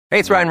Hey,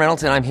 it's Ryan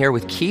Reynolds, and I'm here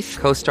with Keith,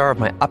 co-star of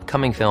my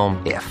upcoming film,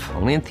 If,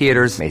 only in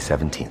theaters May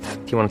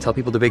 17th. Do you want to tell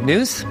people the big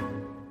news?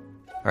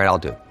 All right, I'll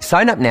do it.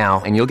 Sign up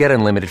now and you'll get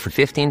unlimited for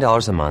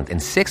 $15 a month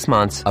and 6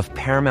 months of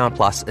Paramount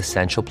Plus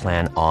Essential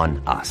Plan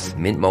on us.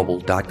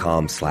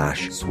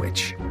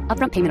 MintMobile.com/switch.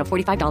 Upfront payment of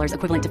 $45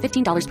 equivalent to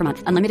 $15 per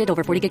month. Unlimited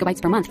over 40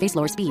 gigabytes per month. Face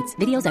lower speeds.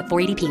 Videos at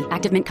 480p.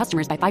 Active Mint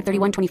customers by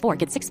 531.24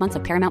 get 6 months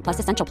of Paramount Plus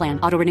Essential Plan.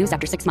 Auto renews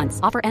after 6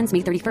 months. Offer ends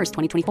May 31st,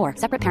 2024.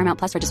 Separate Paramount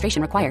Plus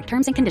registration required.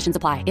 Terms and conditions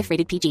apply if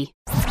rated PG.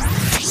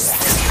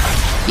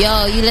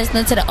 Yo, you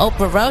listening to the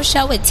Oprah Rose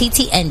Show with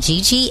TT and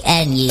Gigi,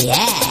 and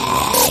yeah,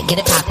 get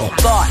it poppin'.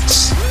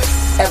 Thoughts.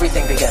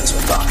 Everything begins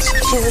with thoughts.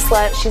 She's a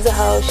slut, she's a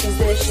hoe, she's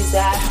this, she's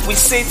that. We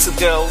say to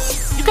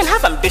girls, you can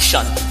have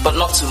ambition, but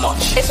not too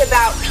much. It's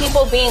about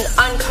people being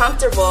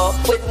uncomfortable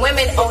with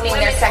women owning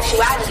their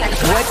sexuality.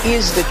 What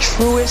is the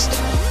truest,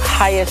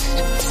 highest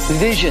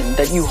vision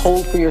that you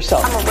hold for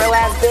yourself? I'm a real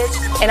ass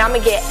bitch, and I'm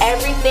gonna get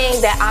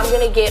everything that I'm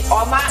gonna get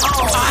on my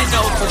own. I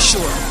know for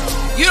sure.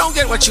 You don't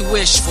get what you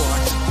wish for.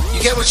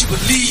 You get what you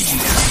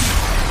believe.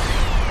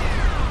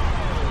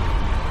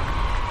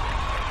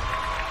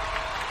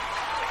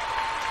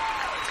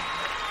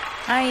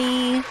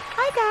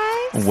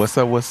 Hi guys.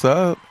 What's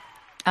up?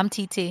 I'm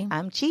TT.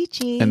 I'm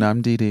Chi-Chi. And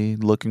I'm Dee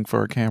looking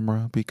for a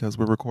camera because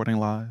we're recording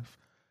live.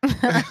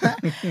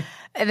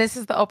 And this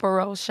is the Oprah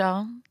Rose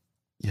Show.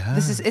 Yeah.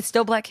 It's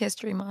still Black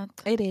History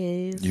Month. It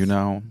is. You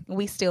know.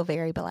 We still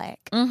very black.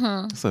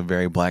 Mm-hmm. It's a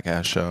very black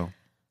ass show.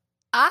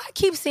 I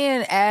keep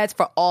seeing ads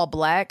for all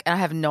black, and I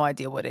have no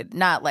idea what it.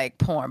 Not like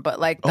porn, but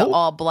like the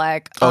all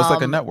black. Oh, it's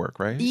like a network,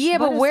 right? Yeah,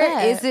 What but is where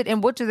that? is it,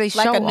 and what do they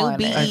Like show a new on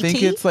BET? it? I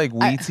think it's like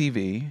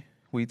WeTV.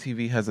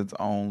 WeTV has its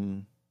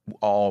own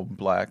all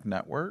black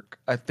network.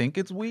 I think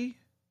it's We.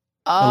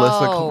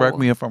 Alyssa, correct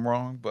me if I'm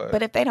wrong,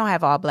 But if they don't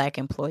have all black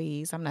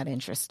employees, I'm not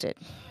interested.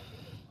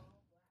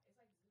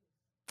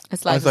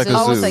 It's like, It's like a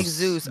Oh, Zeus. it's like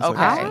Zeus. It's like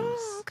Okay. a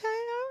Zeus. okay.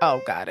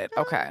 Oh, got it.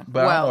 Okay.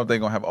 But I don't know if they're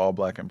gonna have all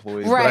black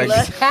employees. Right.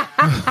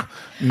 But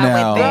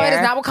now, Girl, it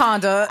is not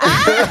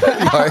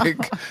Wakanda.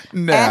 like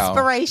now,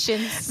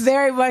 Aspirations.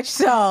 Very much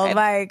so. And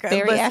Like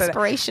very listen,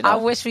 aspirational. I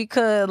wish we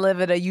could live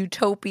in a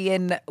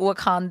utopian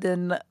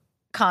Wakandan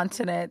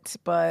continent,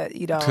 but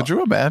Could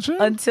you imagine?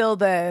 until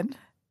then,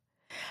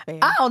 Yeah.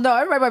 I don't know.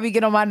 Everybody might be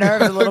getting on my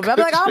nerves a little bit. I'm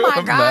like, oh Could my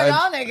you god,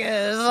 imagine? y'all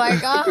niggas,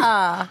 like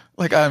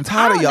Like I'm I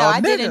tired don't of know. y'all.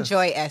 I did niggas.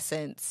 enjoy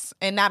Essence,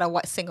 and not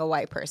a single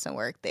white person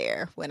worked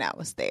there when I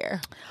was there.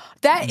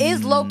 that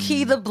is low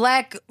key the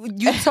black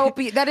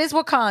utopia. That is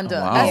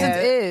Wakanda. Wow. Essence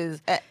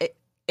is.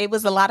 It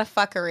was a lot of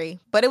fuckery,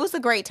 but it was a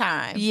great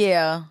time.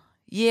 Yeah,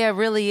 it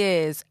really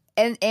is.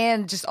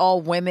 And just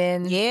all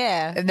women.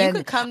 Yeah. And then you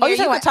could come there. you're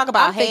You talking could talk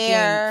about I'm thinking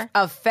hair.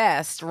 A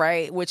fest,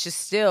 right? Which is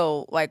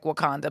still like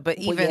Wakanda, but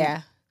even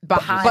yeah.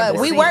 behind. But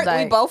the we scenes, worked.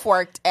 like, We both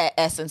worked at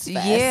Essence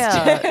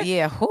Fest.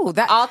 Yeah. Who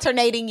that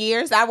Alternating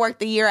years. I worked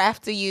the year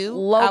after you. I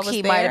low was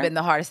key there. might have been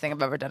the hardest thing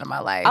I've ever done in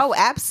my life. Oh,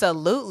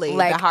 absolutely.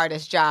 Like- the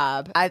hardest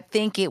job. I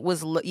think it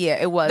was.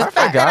 It was. I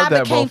forgot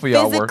that became both of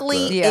y'all worked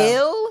physically there.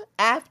 ill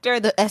after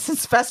the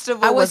Essence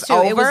Festival I was too.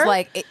 over. It was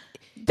like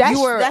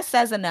that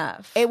says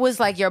enough. It was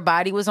like your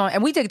body was on,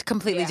 and we did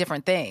completely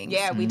different things.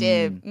 Yeah, we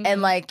did. Mm-hmm.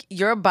 And like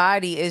your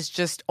body is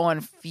just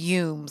on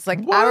fumes.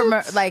 Like What? I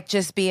remember, like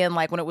just being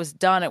like when it was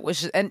done, it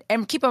was just, and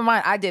keep in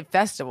mind I did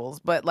festivals,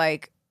 but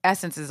like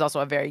Essence is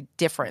also a very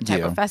different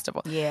type of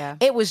festival. Yeah.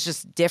 It was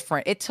just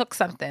different. It took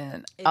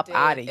something up did.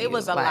 out of you. It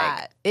was a Like,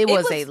 lot. It It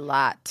was was- a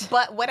lot.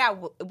 But what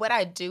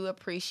I do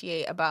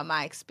appreciate about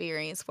my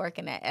experience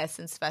working at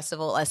Essence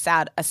Festival,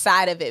 aside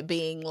of it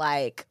being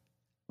like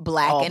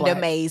black All and black.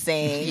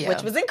 amazing, Yeah.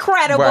 which was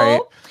incredible,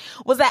 Right.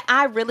 was that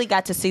I really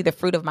got to see the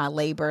fruit of my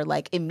labor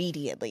like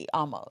immediately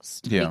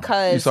almost. Yeah.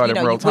 Because You saw it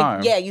in real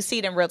time. you see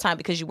it in real time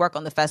because you work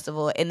on the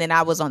festival, and then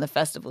I was on the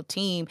festival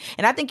team,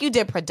 and I think you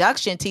did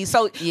production too.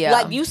 So Yeah.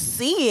 like you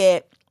see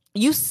it,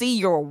 you see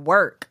your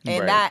work,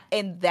 and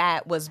Right.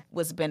 that was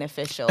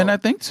beneficial. And I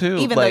think too,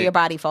 even though like, your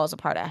body falls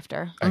apart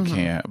after. I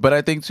can't. But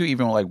I think too,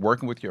 even like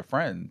working with your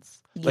friends.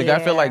 Like I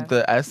feel Yeah. like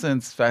the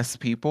Essence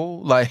Fest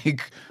people,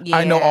 like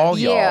I know all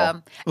y'all. Yeah.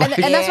 Like,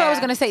 And that's what I was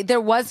Yeah. going to say.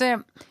 There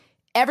wasn't,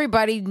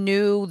 everybody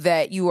knew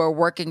that you were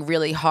working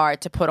really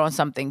hard to put on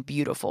something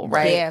beautiful,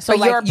 right? Yeah, So for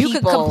like your you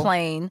could people.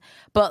 complain,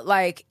 but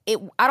like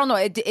I don't know,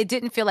 it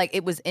didn't feel like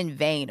it was in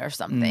vain or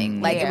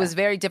something. Like it Yeah. was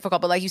very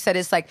difficult. But like you said,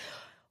 it's like,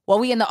 well,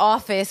 we in the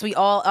office, we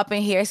all up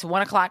in here, it's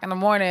 1:00 in the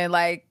morning,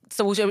 like,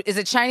 so is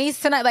it Chinese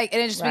tonight? Like,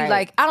 and it just be Right.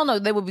 like, I don't know,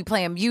 they would be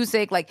playing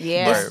music. Like,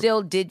 Yeah. it Right.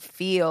 still did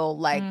feel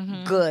like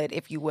good,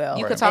 if you will.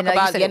 You Right. could talk And like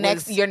about said, your it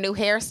was- your new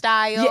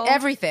hairstyle. yeah,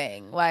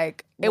 everything.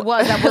 Like, it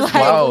was, that was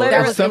wow, like,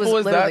 as was simple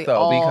as literally that though,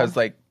 all- because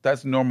like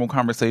that's normal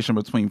conversation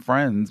between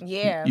friends.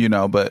 Yeah. You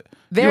know, but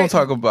Very- you don't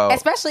talk about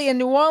especially in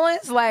New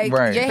Orleans, like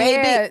Right. your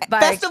Baby, hair,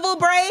 like, festival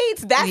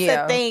braids, that's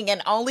Yeah. the thing.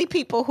 And only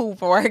people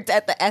who've worked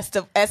at the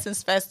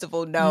Essence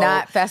Festival know.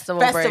 Not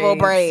festival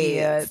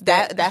braids.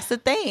 Yeah, That's the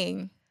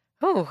thing.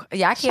 Ooh,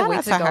 yeah, I can't Shout wait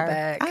out to go her.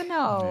 back. I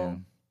know.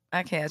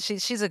 I can't.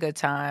 She's a good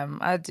time.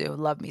 I do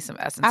love me some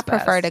Essence. I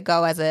prefer to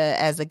go as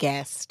a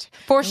guest.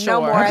 For sure.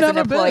 No more I've as an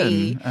never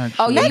employee. been,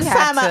 Oh, yeah, Next you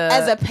have time to,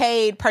 as a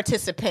paid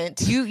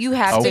participant. You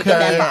have Okay. to Get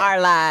that for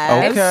our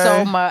lives. It's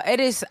so much. It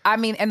is. I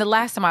mean, and the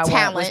last time I went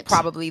was Talent.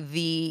 probably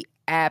the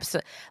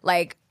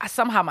like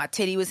somehow my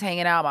titty was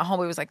hanging out. My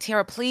homeboy was like,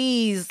 Tara,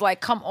 please,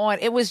 like, come on.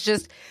 It was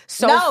just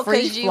so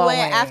free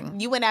flowing.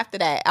 You went after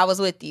that. I was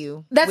with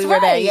you. That's we right. Were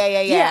there.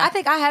 Yeah. Yeah, I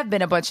think I have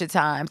been a bunch of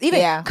times.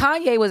 Even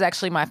Kanye was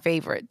actually my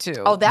favorite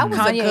too. Oh, that was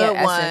Kanye a good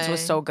at one. Essence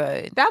was so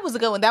good. That was a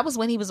good one. That was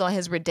when he was on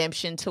his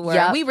redemption tour.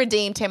 Yep. We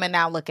redeemed him, and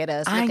now look at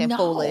us looking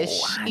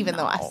foolish. Even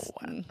though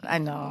I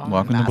know.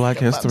 Welcome to Black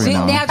History See,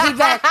 Month. now she's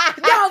back.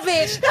 No,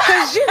 bitch.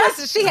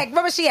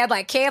 Because she had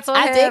like canceled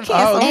him. I did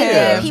cancel him. And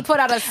then he put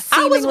out a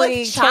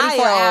seemingly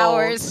 24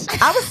 hours.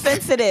 I was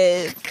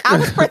sensitive. I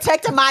was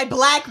protecting my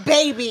black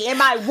baby in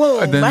my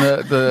womb. And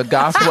then the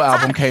gospel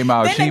album came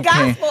out. Then the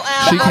gospel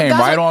album. She came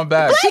right on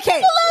back. She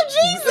came.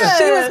 Jesus.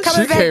 She was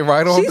coming back. Came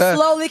right on she back.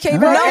 slowly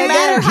came No back.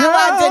 matter how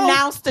I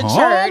denounced the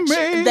on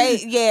church,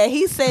 me.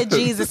 he said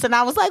Jesus, and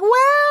I was like,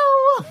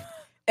 well.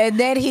 And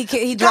then he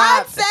God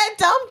dropped. said,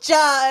 "Don't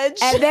judge."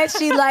 And then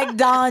she liked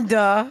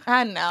Donda.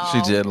 I know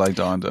She did like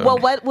Donda. Well,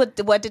 what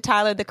did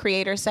Tyler the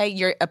Creator say?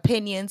 Your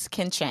opinions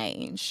can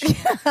change.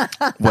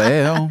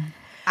 Well,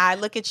 I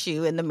look at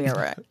you in the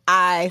mirror.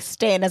 I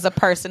stand as a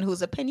person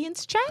whose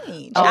opinions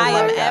change. Oh I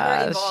am my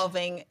ever gosh.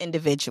 evolving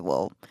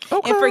individual.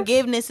 Okay. And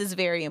forgiveness is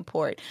very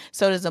important.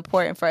 So it is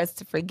important for us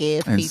to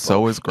forgive And people.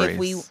 so is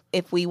grace.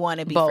 If we want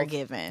to be Both.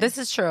 forgiven. This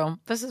is true.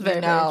 This is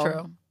very, No. very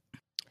true.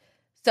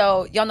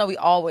 So y'all know we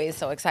always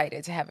so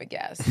excited to have a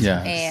guest.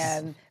 Yes.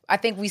 And I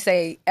think we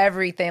say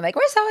everything like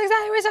we're so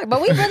excited,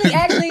 but we really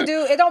actually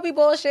do. It don't be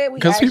bullshit.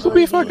 because people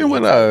be fucking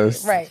with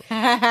us. Right.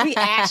 We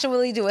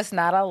actually do. It's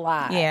not a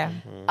lie. yeah.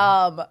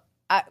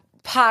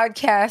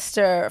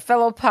 Podcaster,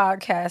 fellow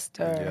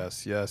podcaster.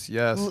 Yes.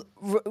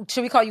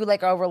 Should we call you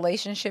like a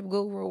relationship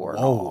guru or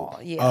no?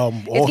 Yeah.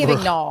 It's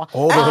giving no.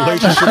 All the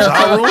relationships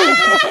I rule.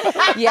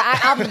 Yeah,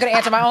 I'm going to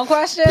answer my own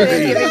question. It's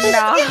giving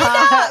no.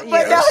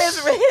 But no,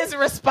 his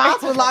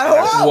response was like,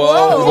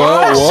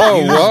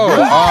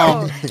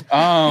 Whoa.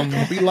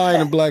 Don't be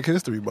lying in Black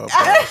History, Bob.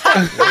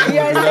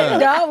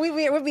 No,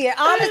 we're being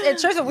honest and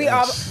truthful.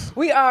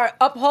 We are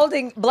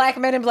upholding black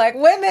men and black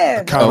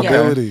women.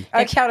 Accountability.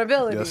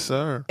 Accountability. Yes,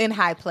 sir. in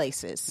high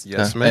places.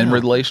 Yes, ma'am. And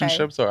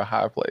relationships are a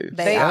high place.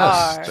 They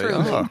Yes, are. they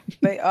Truly. are.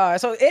 They are.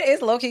 So it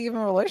is low-key giving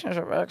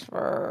relationship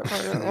expert.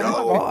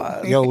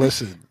 No. Yo,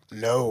 listen.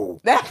 No.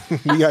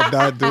 We are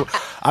not doing.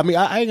 I mean,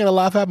 I ain't gonna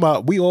lie.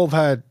 We all have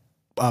had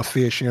our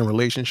fair share in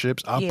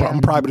relationships. I'm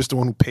probably just the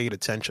one who paid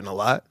attention a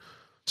lot.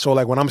 So,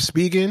 like, when I'm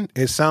speaking,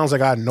 it sounds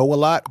like I know a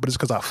lot, but it's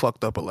because I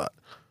fucked up a lot.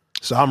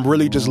 So I'm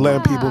really just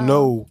letting people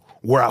know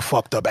where I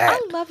fucked up at. I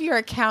love your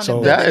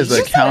accountability. That is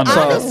You're so honest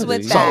accountability. with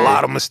It's a that.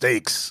 lot of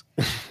mistakes.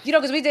 You know,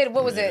 because we did,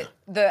 what was it?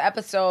 The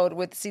episode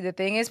with See the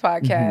Thing Is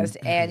podcast.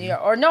 And, it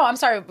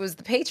was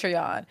the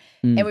Patreon.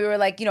 And we were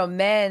like,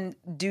 men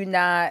do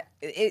not,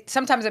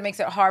 sometimes it makes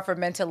it hard for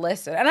men to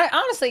listen. And I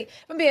honestly,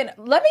 let me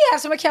have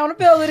some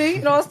accountability.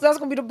 That's going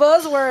to be the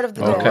buzzword of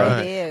the day.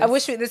 Okay. I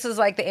wish this was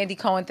like the Andy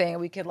Cohen thing.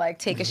 We could like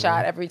take a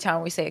shot every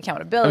time we say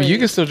accountability. You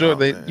can still do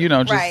it.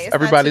 Just Right, it's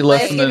everybody not too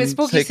late. listening. It's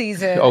spooky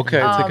season. Okay,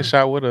 take a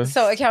shot with us.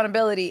 So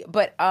accountability,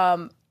 but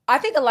I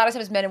think a lot of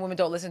times men and women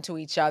don't listen to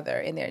each other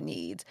in their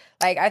needs.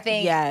 Like I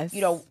think,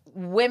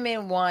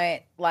 women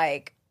want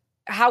like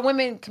how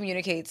women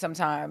communicate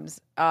sometimes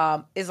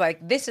is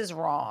like, this is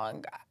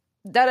wrong.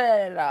 Da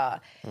da da da.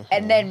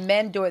 And then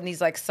men do it in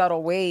these like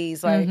subtle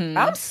ways. Like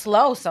I'm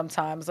slow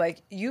sometimes.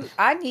 Like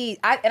I need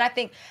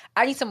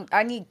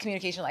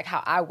communication like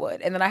how I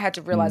would. And then I had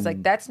to realize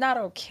like that's not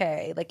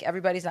okay. Like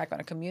everybody's not going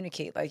to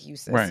communicate like you,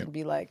 sis, and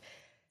be like,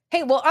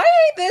 hey, well, I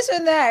hate this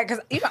and that. Because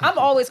I'm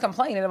always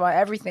complaining about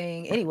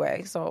everything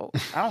anyway. So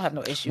I don't have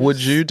no issues.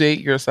 Would you date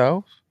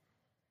yourself?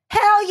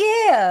 Hell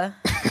yeah.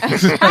 Now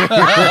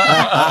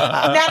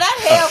that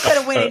hell could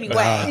have went anyway.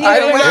 I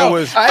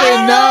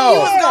didn't know. You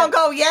was gonna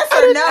go yes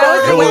or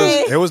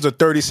no. It was the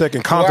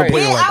 30-second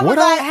contemplating. Yeah, Like, what?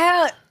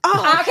 Hell.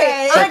 Oh,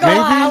 okay. I ain't gonna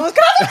lie. I was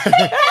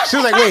She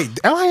was like, wait,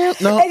 am I?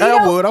 No,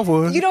 I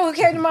would. You know who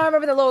came to mind?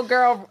 Remember the little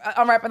girl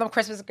unwrapping them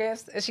Christmas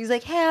gifts? And she's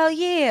like, hell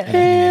yeah.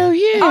 Hell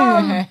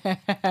yeah.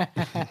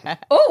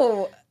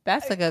 Oh.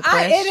 That's a good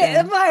question.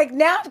 I'm like,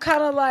 now I'm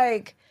kind of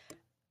like,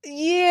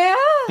 yeah.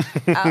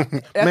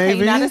 Okay, Maybe.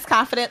 you're not as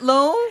confident,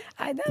 Loon?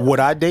 I know. Would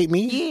I date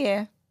me?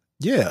 Yeah.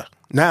 Yeah.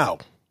 Now.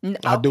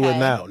 I do it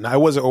now. Now, it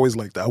wasn't always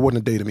like that. I wouldn't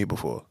have dated me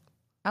before.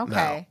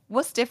 Okay.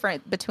 What's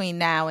different between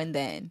now and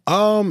then?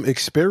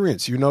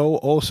 Experience,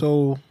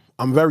 also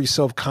I'm very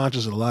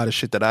self-conscious of a lot of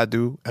shit that I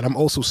do, and I'm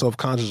also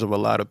self-conscious of a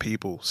lot of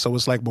people. So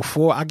it's like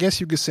before, I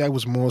guess you could say I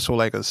was more so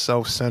like a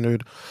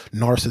self-centered,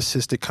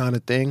 narcissistic kind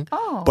of thing.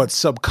 Oh. But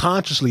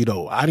subconsciously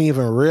though, I didn't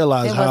even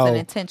realize It how wasn't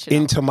intentional.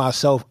 into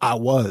myself I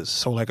was.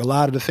 So like a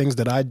lot of the things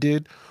that I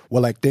did were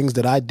like things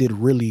that I did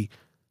really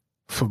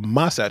for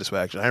my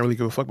satisfaction. I didn't really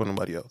give a fuck about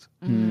nobody else.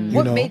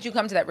 What made you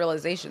come to that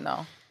realization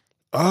though?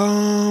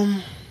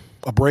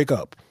 A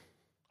breakup.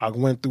 I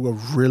went through a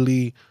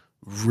really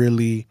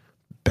really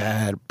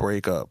bad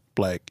breakup.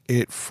 Like,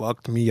 it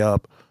fucked me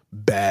up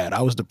bad.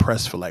 I was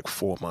depressed for like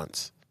 4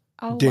 months.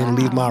 Didn't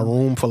leave my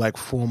room for like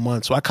 4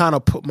 months. So I kind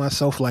of put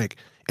myself like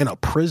in a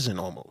prison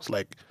almost.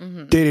 Like,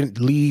 didn't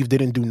leave,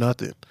 didn't do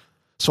nothing.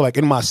 So like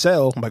in my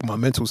cell, like my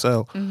mental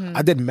cell,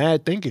 I did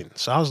mad thinking.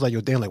 So I was like,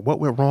 yo, damn, like what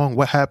went wrong?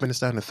 What happened? This,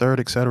 that, and the third,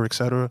 et cetera, et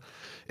cetera.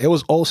 It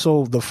was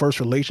also the first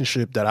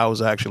relationship that I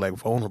was actually like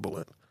vulnerable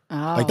in.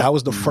 Like that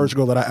was the first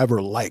girl that I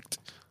ever liked.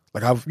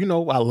 Like I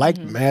liked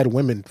mad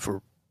women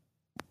for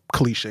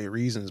cliche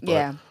reasons,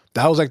 but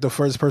that was like the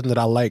first person that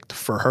I liked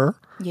for her.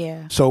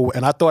 Yeah. So,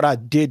 and I thought I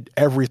did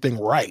everything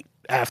right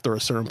after a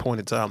certain point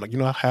in time. Like,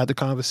 I had the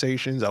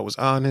conversations, I was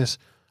honest,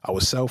 I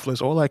was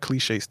selfless, all that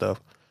cliche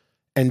stuff.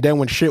 And then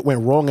when shit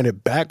went wrong and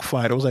it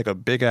backfired, it was like a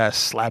big ass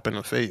slap in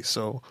the face.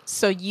 So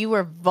you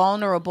were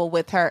vulnerable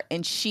with her,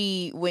 and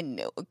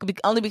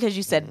only because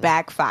you said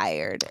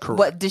backfired. Correct.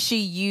 What did she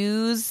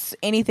use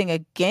anything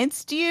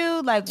against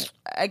you? Like,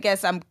 I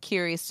guess I'm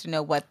curious to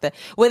know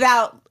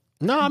without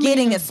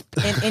getting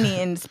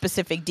in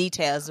specific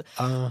details.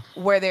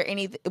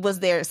 Was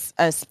there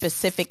a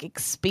specific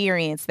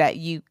experience that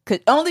you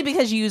could, only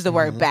because you used the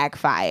word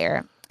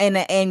backfire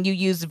and you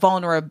used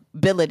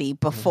vulnerability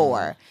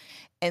before.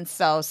 And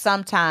so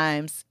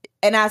sometimes,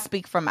 and I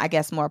speak from, I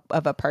guess, more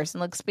of a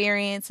personal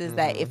experience, is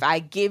that if I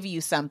give you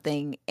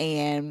something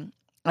and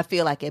I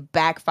feel like it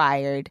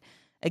backfired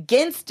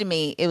against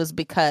me, it was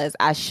because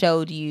I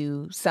showed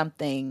you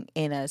something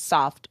in a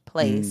soft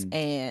place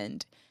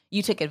and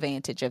you took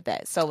advantage of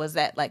that. So was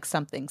that like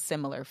something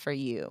similar for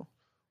you?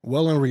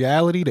 Well, in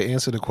reality, to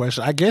answer the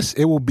question, I guess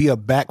it will be a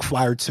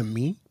backfire to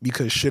me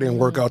because shit didn't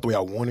work out the way I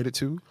wanted it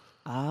to.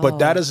 But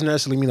that doesn't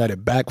necessarily mean that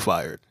it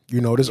backfired.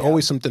 There's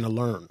always something to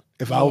learn.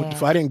 If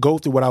I didn't go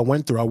through what I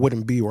went through, I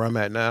wouldn't be where I'm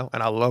at now,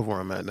 and I love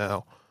where I'm at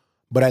now.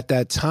 But at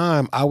that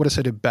time, I would have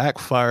said it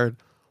backfired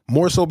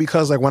more so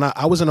because like when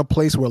I was in a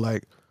place where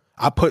like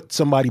I put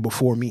somebody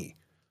before me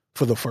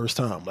for the first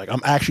time. Like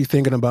I'm actually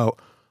thinking about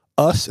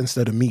us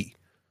instead of me.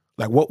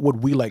 Like what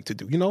would we like to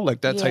do?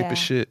 Like that type of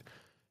shit.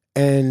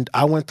 And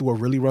I went through a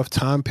really rough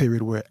time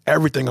period where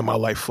everything in my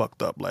life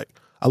fucked up. Like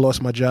I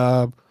lost my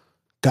job,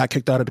 got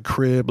kicked out of the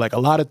crib. Like a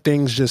lot of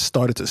things just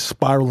started to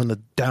spiral in the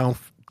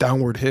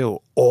downward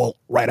hill all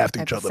right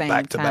after each other,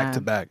 back to back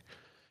to back.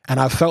 And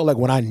I felt like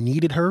when I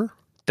needed her,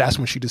 that's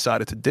when she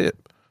decided to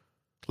dip.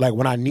 Like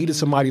when I needed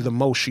somebody the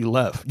most, she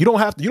left. You don't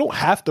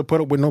have to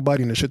put up with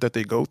nobody in the shit that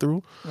they go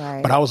through.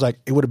 Right. But I was like,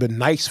 it would have been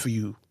nice for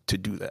you to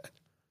do that.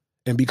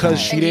 And because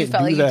she didn't do that, you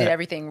felt like you did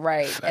everything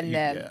right, and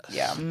then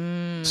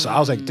So I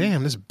was like,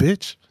 damn, this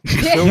bitch.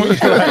 You feel me?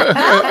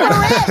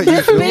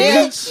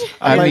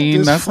 I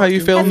mean, that's how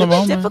you feel in the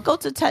moment. Is it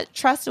difficult to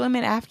trust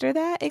women after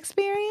that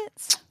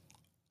experience?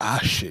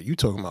 Shit, you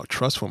talking about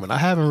trust women? I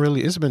haven't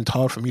really. It's been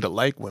hard for me to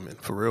like women,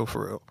 for real.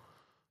 For a while.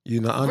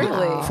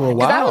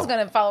 Because I was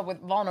going to follow up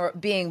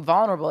with being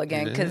vulnerable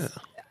again, because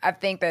I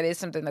think that is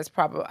something that's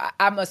probably.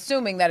 I'm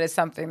assuming that is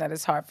something that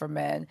is hard for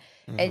men,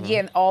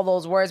 and all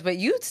those words. But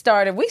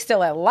we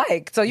still at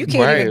like, so you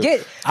can't even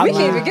get. We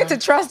can't even get to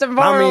trust and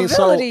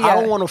vulnerability. I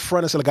don't want to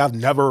front and say like I've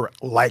never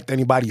liked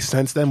anybody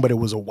since then, but it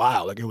was a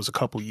while. Like it was a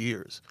couple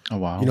years. Oh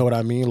wow. You know what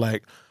I mean?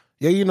 Like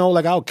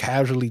like I'll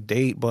casually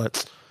date, but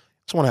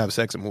just want to have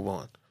sex and move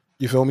on.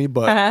 You feel me?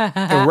 But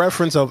in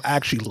reference of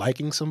actually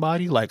liking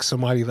somebody, like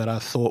somebody that I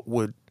thought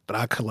that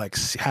I could like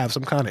have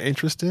some kind of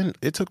interest in,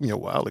 it took me a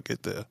while to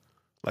get there.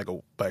 Like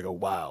a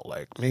while,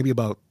 like maybe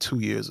about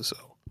 2 years or so.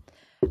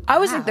 I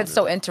always think that's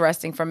so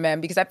interesting for men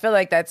because I feel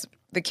like that's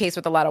the case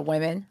with a lot of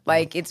women.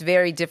 Like it's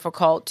very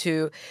difficult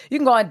you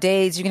can go on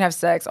dates, you can have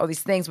sex, all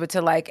these things, but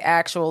to like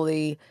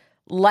actually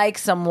like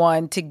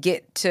someone, to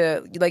get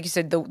to, like you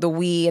said, the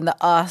we and the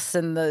us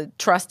and the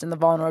trust and the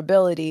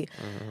vulnerability.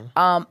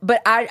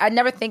 But I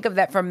never think of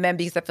that for men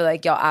because I feel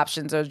like y'all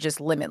options are just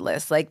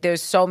limitless. Like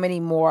there's so many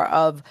more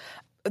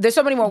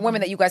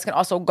women that you guys can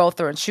also go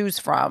through and choose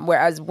from.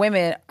 Whereas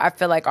women, I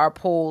feel like our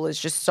pool is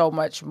just so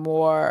much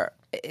more,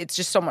 it's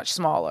just so much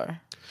smaller.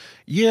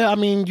 Yeah, I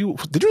mean, did you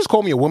just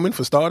call me a woman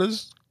for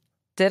starters?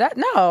 Did I?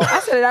 No, I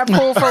said that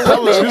pool for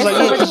women. She's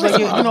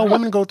like,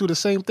 women go through the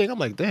same thing. I'm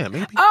like, damn,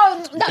 maybe.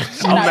 Oh, no.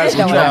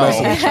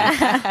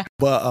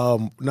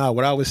 But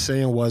what I was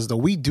saying was that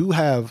we do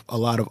have a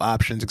lot of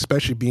options,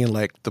 especially being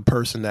like the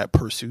person that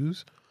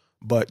pursues.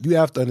 But you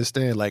have to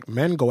understand, like,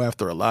 men go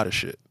after a lot of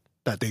shit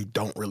that they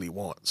don't really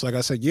want. So like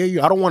I said,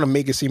 I don't want to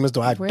make it seem as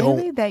though I don't.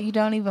 Really? That you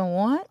don't even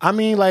want? I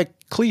mean,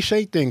 like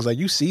cliche things. Like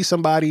you see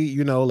somebody,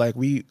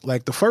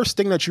 like the first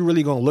thing that you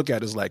really going to look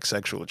at is like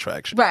sexual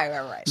attraction.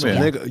 Right. So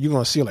nigga, you're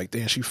going to see like,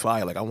 damn, she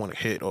fire. Like I want to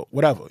hit or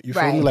whatever. You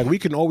feel me? Like we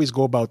can always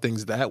go about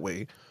things that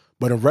way.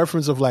 But in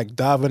reference of like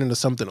diving into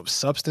something of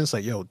substance,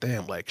 like, yo,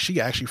 damn, like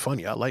she actually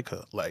funny. I like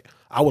her. Like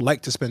I would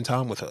like to spend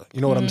time with her. You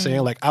know what I'm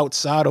saying? Like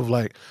outside of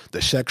like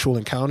the sexual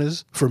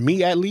encounters, for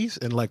me at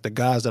least, and like the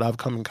guys that I've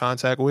come in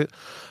contact with,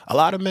 a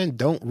lot of men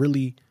don't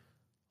really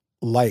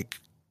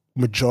like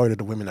majority of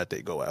the women that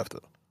they go after.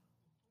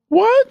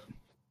 What?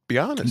 Be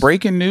honest.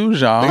 Breaking news,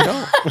 y'all. They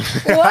don't.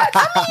 What?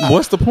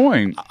 What's the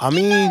point? I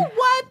mean,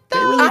 what? They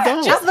really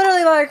don't. Just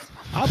literally like,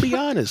 I'll be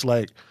honest.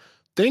 Like,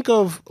 think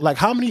about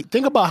how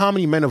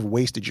many men have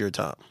wasted your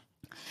time.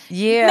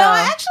 Yeah. No,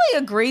 I actually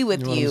agree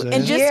with you.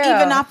 And just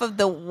even off of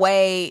the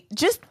way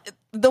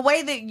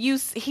that you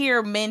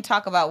hear men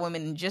talk about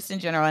women just in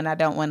general, and I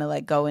don't want to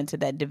like go into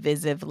that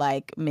divisive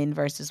like men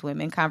versus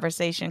women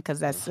conversation because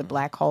that's a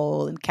black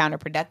hole and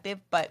counterproductive,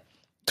 but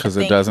because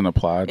it doesn't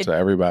apply to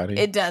everybody.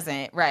 It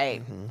doesn't,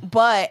 right.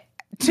 But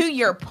to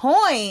your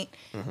point,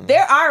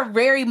 there are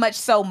very much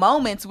so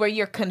moments where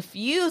you're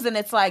confused and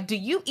it's like, do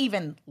you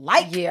even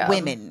like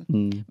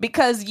women?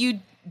 Because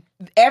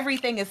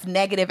everything is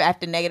negative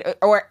after negative,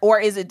 or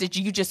is it that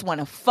you just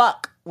want to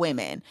fuck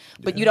women,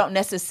 but you don't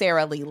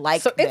necessarily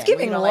like them? It's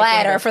giving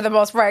ladder for the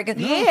most part.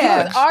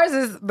 Because ours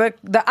is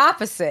the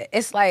opposite.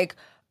 It's like,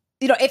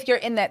 if you're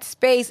in that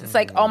space, it's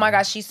like, oh my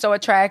gosh, she's so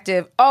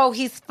attractive. Oh,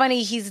 he's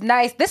funny. He's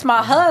nice. This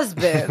my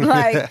husband.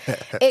 Like,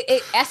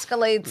 it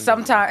escalates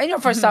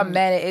sometimes. For some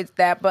men, it's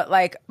that. But,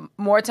 like,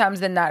 more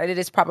times than not, it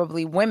is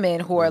probably women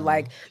who are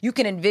like, you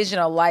can envision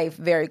a life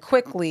very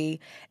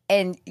quickly,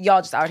 and y'all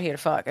just out here to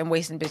fuck and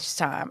wasting bitches'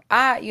 time.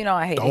 I hate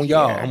it. Don't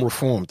y'all. I'm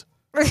reformed.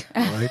 All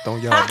right?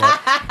 Don't y'all. But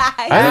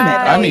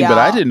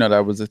I didn't know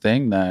that was a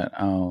thing that...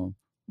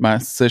 my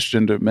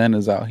cisgender men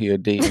is out here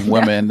dating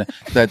women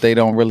that they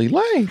don't really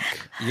like.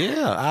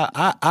 Yeah,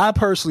 I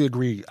personally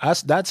agree.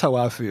 That's how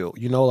I feel.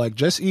 Like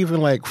just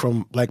even like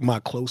from like my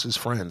closest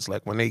friends,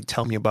 like when they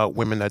tell me about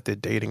women that they're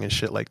dating and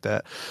shit like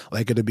that.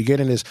 Like at the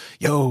beginning is,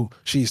 yo,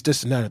 she's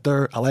this and that and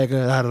third. I like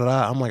her. Da, da,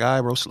 da. I'm like, all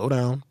right, bro, slow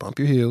down, bump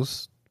your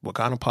heels. What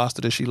kind of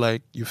pasta does she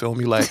like? You feel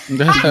me? Like, do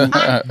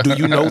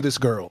you know this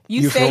girl?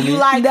 You say you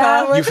like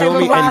her. You feel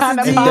me? And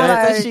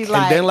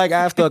then like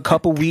after a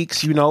couple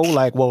weeks,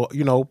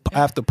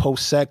 after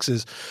post sex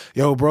is,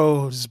 yo,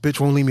 bro, this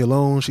bitch won't leave me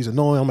alone. She's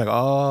annoying. I'm like,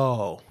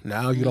 oh,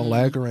 now you don't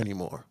like her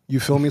anymore.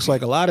 You feel me? It's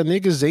like a lot of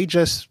niggas, they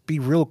just be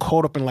real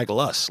caught up in like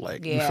lust.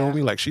 Like, you feel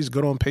me? Like she's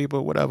good on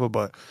paper, whatever,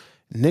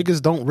 men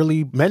don't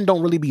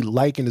really be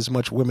liking as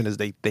much women as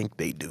they think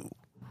they do.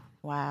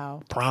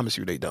 Wow. Promise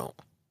you they don't.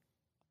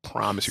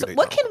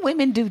 What can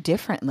women do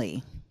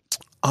differently?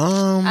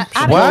 Why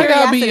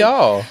gotta be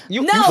y'all?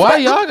 Why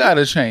y'all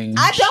gotta change?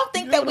 I don't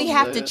think that we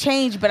have to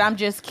change, but I'm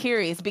just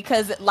curious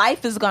because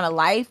life is gonna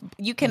life.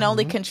 You can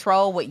only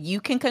control what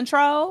you can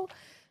control.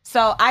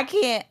 So I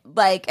can't,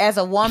 like, as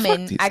a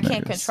woman, I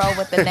can't control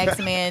what the next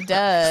man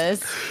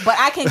does, but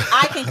I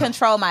can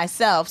control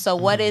myself. So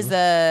what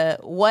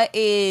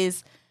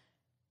is,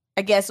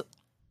 I guess,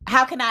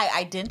 how can I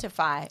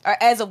identify, or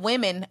as a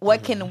woman,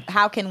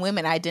 how can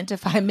women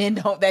identify men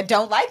that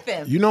don't like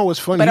them? You know what's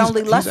funny? But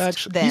only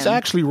lust them. He's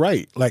actually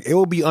right. Like, it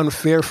would be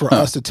unfair for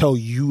us to tell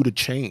you to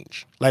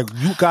change. Like,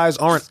 you guys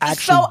aren't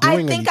actually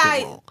doing anything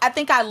wrong. I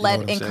think I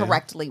led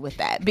incorrectly with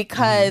that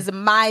because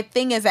my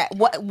thing is that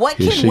what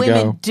can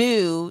women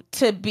do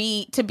to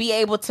be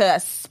able to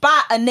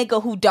spot a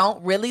nigga who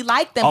don't really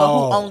like them but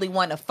who only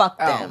want to fuck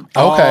them?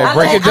 Okay,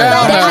 break it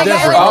down.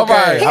 All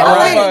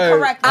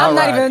right. I'm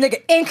not even a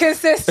nigga.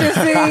 Inconsistency.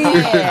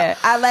 Yeah,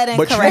 I led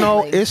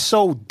incorrectly. But it's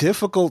so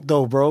difficult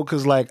though, bro,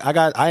 because like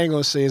I ain't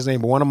gonna say his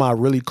name, but one of my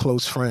really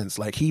close friends,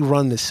 like he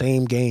run the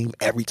same game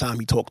every time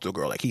he talk to a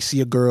girl. Like he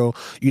see a girl,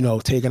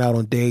 taking out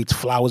on dates,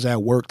 flowers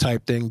at work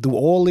type thing, do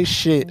all this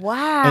shit.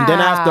 Wow. And then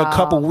after a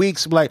couple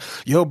weeks, be like,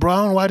 yo, bro, I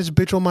don't know why this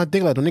bitch on my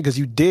dick. Like, niggas,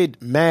 you did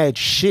mad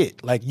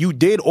shit. Like, you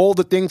did all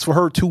the things for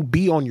her to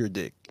be on your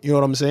dick. You know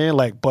what I'm saying?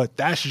 Like, but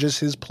that's just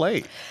his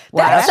play.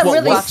 That's some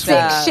really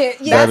sick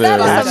shit. Yeah, that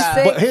is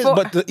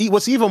some sick.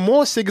 What's even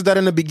more sick is that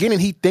in the beginning,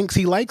 he thinks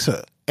he likes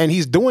her. And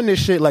he's doing this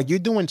shit. Like, you're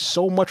doing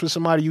so much with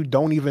somebody you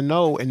don't even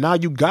know. And now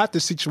you got the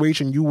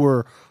situation you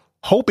were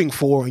hoping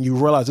for, and you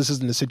realize this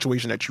isn't the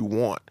situation that you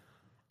want.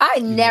 I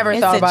never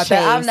thought about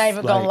that. I'm not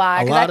even gonna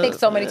lie, because I think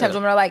so many times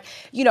women are like,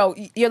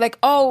 you're like,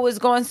 oh, it was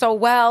going so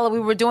well, we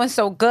were doing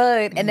so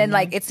good, and then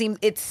like it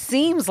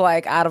seems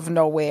like out of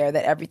nowhere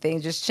that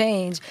everything just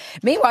changed.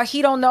 Meanwhile,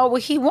 he don't know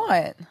what he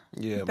want.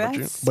 Yeah,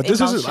 but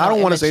this is. I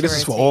don't want to say this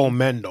is for all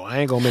men though. I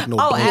ain't gonna make no.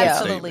 Oh,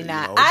 absolutely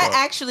not. I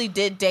actually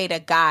did date a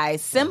guy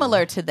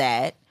similar to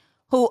that.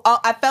 Who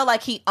I felt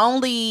like he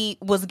only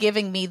was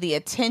giving me the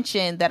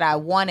attention that I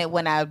wanted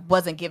when I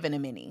wasn't giving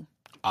him any.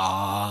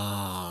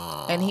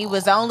 And he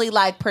was only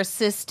like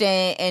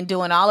persistent and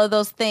doing all of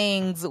those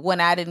things when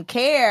I didn't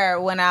care,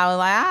 when I was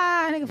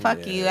like, nigga,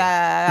 fuck you.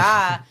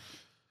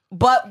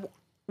 But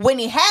when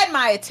he had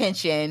my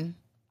attention,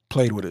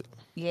 played with it.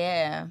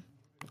 Yeah.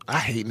 I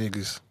hate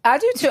niggas. I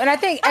do too. And I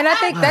think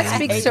that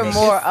speaks to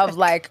more of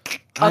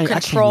like a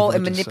control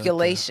and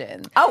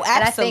manipulation. Oh,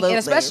 absolutely. And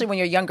especially when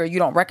you're younger, you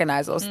don't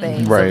recognize those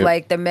things. Right. Of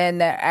like the men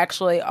that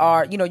actually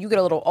are, you get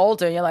a little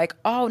older and you're like,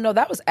 oh no,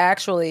 that was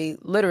actually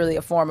literally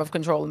a form of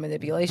control and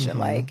manipulation.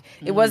 Like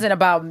it wasn't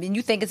about me.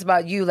 You think it's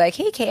about you. Like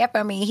he cared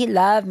for me. He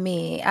loved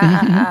me.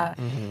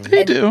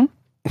 He do.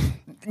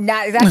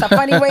 That's a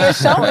funny way of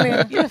showing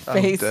it. Your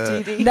face,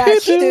 Didi. He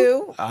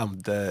do. I'm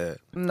dead.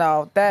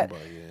 No, that.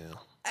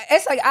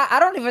 It's like I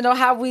don't even know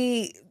how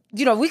we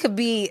could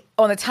be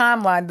on the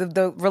timeline.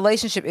 The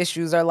relationship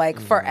issues are like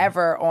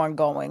forever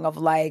ongoing. Of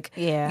like,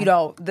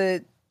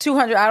 the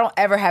 $200. I don't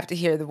ever have to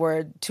hear the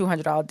word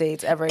 $200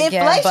 dates ever again.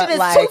 Inflation is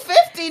like,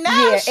 $250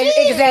 now. Yeah,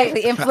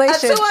 exactly.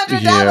 Inflation. A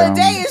 $200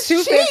 day is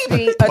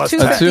cheap. A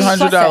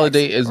 $200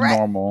 date is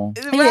normal.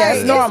 Yeah,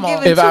 it's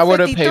normal. If I were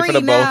to pay for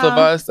the both of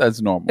us,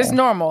 that's normal. It's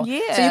normal.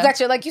 Yeah. So you got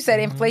your, like you said,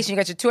 inflation. You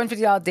got your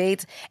 $250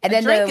 dates, and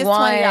then drink the is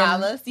one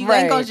 $20. You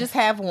ain't gonna just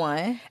have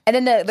one. And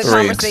then the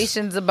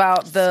conversations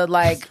about the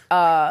like,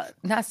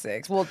 not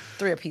 6, well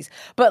 3 apiece,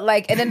 but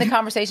like, and then the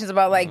conversations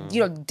about like,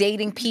 you know,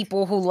 dating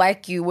people who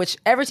like you. Which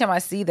every time I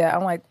see that,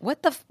 I'm like,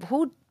 what the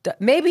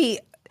maybe.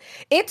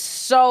 It's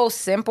so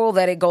simple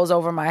that it goes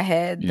over my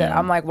head that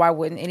I'm like, why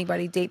wouldn't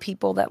anybody date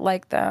people that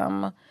like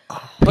them?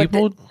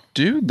 People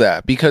do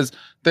that because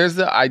there's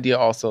the idea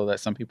also that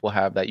some people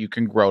have that you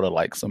can grow to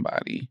like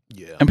somebody.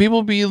 Yeah. And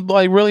people be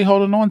like really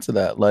holding on to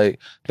that. Like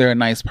they're a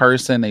nice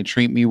person. They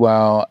treat me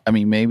well. I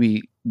mean,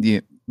 maybe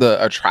the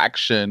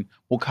attraction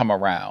will come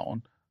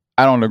around.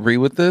 I don't agree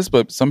with this,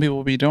 but some people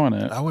will be doing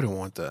it. I wouldn't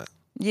want that.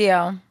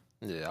 Yeah.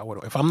 Yeah, I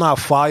wouldn't. If I'm not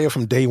fire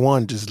from day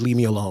one, just leave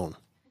me alone.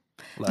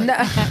 Like,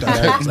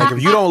 like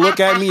if you don't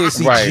look at me and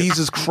see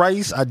Jesus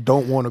Christ, I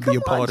don't want to be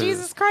a part of it.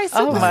 Jesus Christ!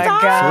 Oh my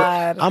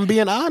God! I'm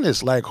being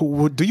honest. Like,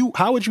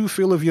 how would you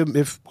feel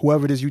if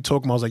whoever it is you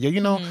talking about was like, yeah, you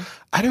know,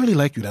 I didn't really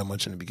like you that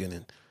much in the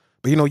beginning,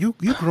 but you know, you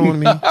grew on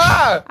me.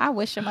 I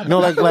wish him.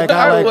 No, it happened.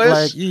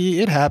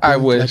 I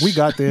wish like, we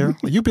got there.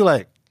 Like, you'd be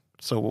like,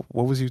 so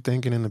what was you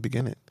thinking in the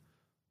beginning?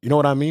 You know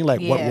what I mean?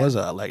 Like, what was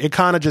I? Like, it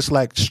kind of just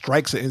like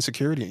strikes an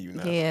insecurity in you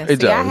now. Yeah, it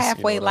does. I you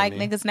halfway know like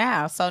niggas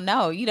now. So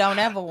no, you don't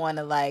ever want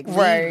to like leave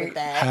with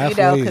that. Halfway you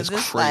know, because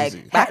it's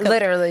crazy. like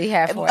literally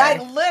halfway.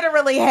 Like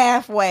literally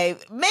halfway.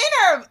 Men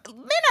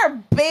are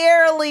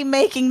barely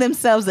making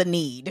themselves a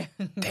need.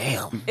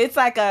 Damn.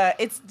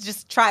 It's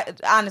just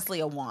honestly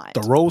a want.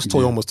 The rose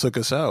toy almost took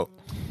us out.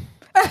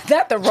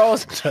 Not the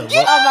rose. Oh my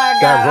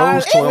God. That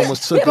rose toy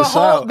almost took us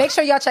out. Make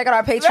sure y'all check out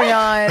our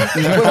Patreon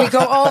where we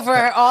go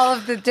over all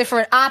of the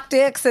different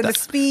optics and the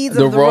speeds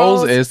of the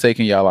rose. The rose is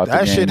taking y'all out the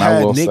game. That shit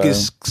had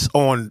niggas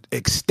on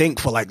extinct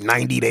for like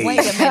 90 days. Wait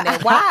a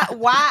minute.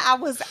 Why I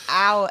was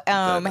out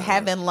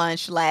having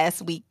lunch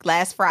last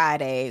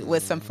Friday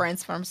with some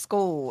friends from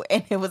school,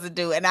 and it was a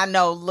dude, and I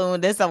know,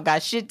 Loon, this don't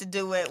got shit to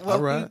do with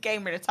what we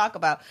came here to talk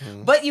about.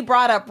 But you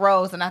brought up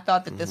rose, and I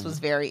thought that this was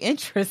very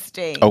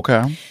interesting.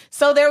 Okay.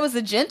 So there was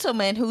a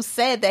gentleman who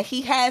said that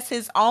he has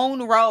his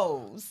own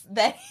rose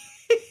that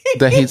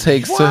he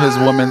takes to his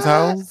woman's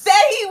house,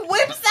 that he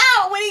whips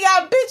out when he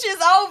got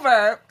bitches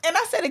over. And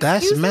I said,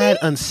 that's mad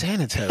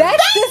unsanitary.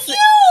 That's just in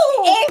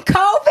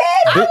COVID.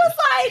 I was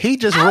like, he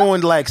just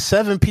ruined like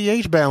 7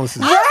 pH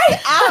balances. Right?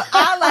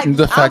 I like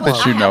the fact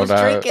that you know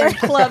that drinking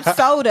club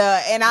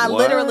soda, and I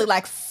literally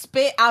like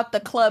spit out the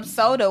club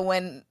soda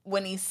when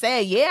he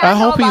said, I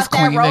know about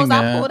that rose.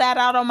 I pulled that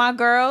out on my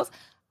girls.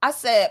 I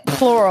said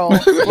plural.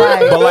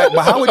 But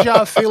how would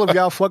y'all feel if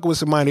y'all fucking with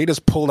somebody? They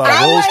just pulled out a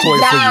rose toy for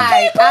you.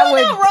 I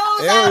would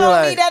rose out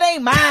on me. That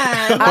ain't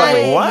mine.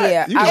 Like, what?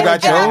 Yeah. You just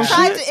got your own shit?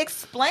 I tried to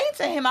explain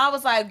to him. I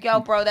was like, yo,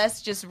 bro,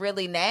 that's just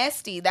really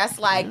nasty. That's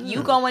like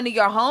you going to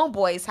your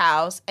homeboy's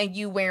house and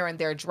you wearing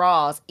their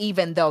drawers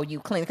even though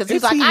you clean. Because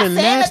he's like, I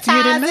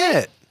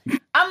sanitize it.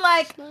 I'm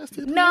like,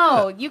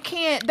 no, you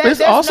can't.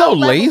 It's also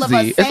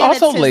lazy. It's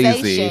also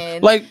lazy.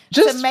 Like,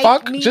 just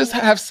fuck, just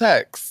have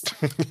sex.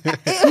 Or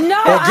get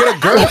a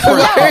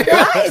girlfriend.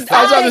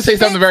 I was about to say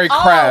something very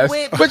crass,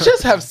 but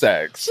just have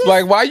sex.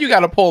 Like, why you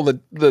got to pull the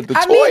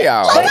toy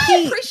out? Like,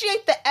 I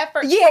appreciate the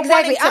effort. Yeah,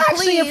 exactly. I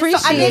actually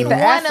appreciate so I didn't the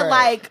want to effort.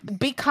 like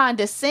be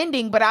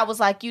condescending, but I was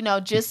like, you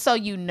know, just so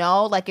you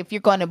know, like if you're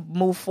going to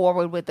move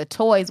forward with the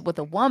toys with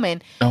a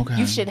woman,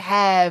 you should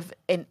have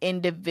an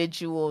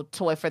individual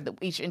toy for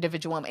each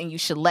individual woman, and you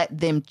should let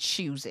them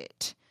choose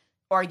it,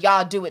 or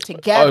y'all do it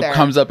together. It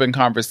comes up in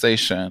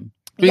conversation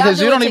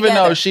because you don't even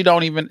know she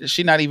not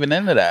even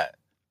into that.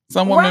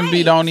 Some women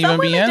don't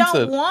even be into.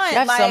 Don't want, I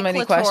have like, so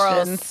many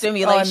questions.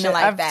 Stimulation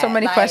like that. I have so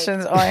many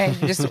questions on.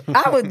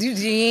 I would do.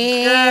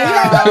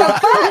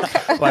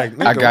 Like,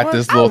 I got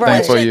this little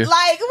thing for you.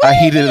 Like, I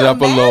heated it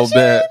up a little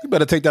bit. You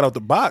better take that out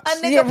the box. A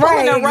nigga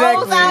pulling a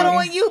rose out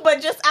on you,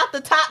 but just out the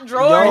top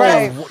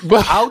drawer.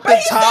 But out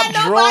the top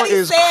drawer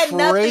is said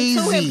crazy. Nothing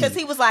to him because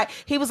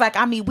he was like,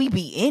 I mean, we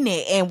be in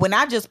it, and when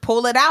I just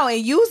pull it out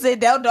and use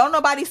it, don't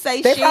nobody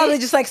say they shit. They probably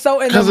just like so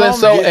in the moment.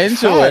 Because they're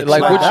so into it.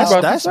 Like, what you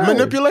about that's to say?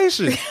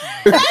 manipulation.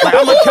 Like,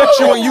 I'm gonna catch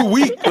you when you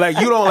weak. Like,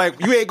 you don't like.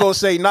 You ain't gonna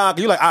say nah.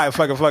 You like, all right,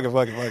 fuck it.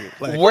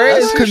 Like, where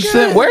is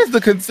consent? Where's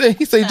the consent?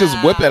 He say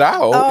just whip it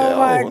out. Oh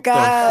my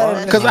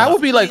God! Because I would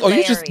be like, oh,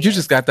 you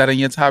just got that in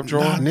your top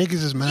drawer. Nah,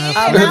 niggas is mad.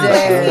 I'm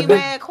dead.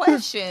 Mad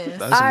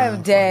questions. I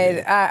am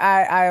dead.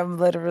 I am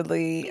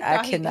literally.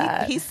 I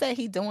cannot. He said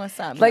he doing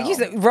something. Like you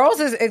said,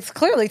 Rose is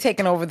clearly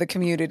taking over the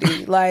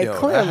community. Like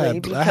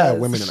clearly, I had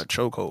women in a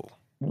chokehold.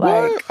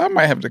 What? I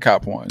might have to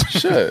cop one.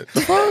 Shit.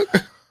 The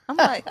fuck. I'm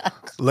like,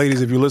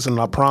 ladies, if you listen,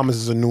 I promise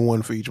it's a new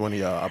one for each one of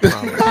y'all. I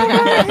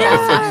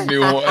promise.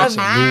 New one.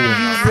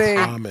 I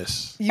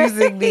promise.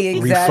 Using the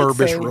exact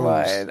refurbished same rose.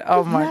 one.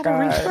 Oh my God.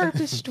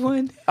 Refurbished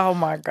one. Oh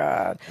my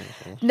God.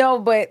 No,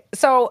 but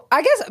so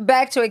I guess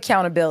back to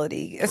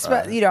accountability.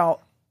 You know,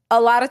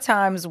 a lot of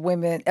times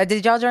women.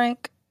 Did y'all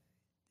drink?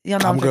 Y'all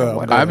know I'm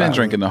good. I've been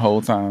drinking the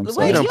whole time. So.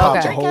 Wait, You done you popped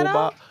don't the drink whole at all?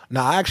 bottle?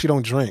 No, I actually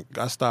don't drink.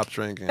 I stopped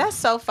drinking. That's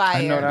so fire.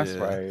 I know that's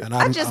right. And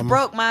I just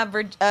broke my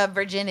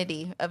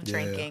virginity of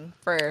drinking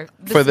for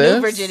this?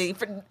 new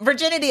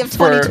virginity of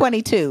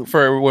 2022.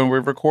 For when we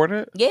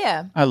recorded?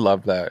 Yeah. I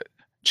love that.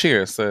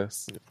 Cheers,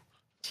 sis.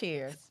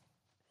 Cheers.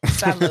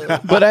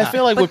 Salud. But I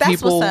feel like But with that's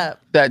people what's up.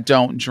 that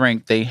don't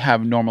drink, they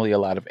have normally a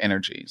lot of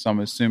energy. So I'm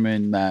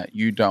assuming that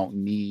you don't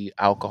need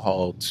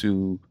alcohol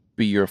to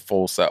be your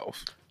full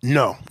self.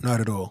 No,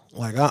 not at all.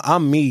 Like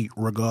I'm me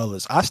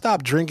regardless. I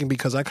stopped drinking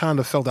because I kind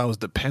of felt I was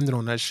dependent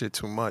on that shit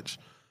too much,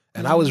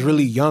 and I was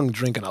really young,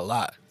 drinking a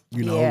lot.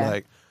 You know,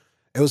 like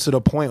it was to the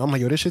point I'm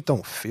like, yo, this shit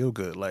don't feel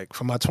good. Like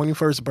for my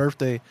 21st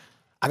birthday,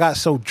 I got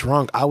so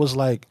drunk I was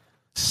like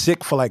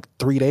sick for like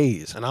 3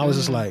 days, and I was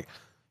just like,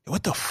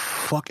 what the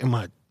fuck am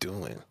I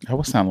doing? That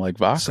would sound like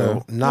vodka.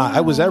 So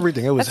it was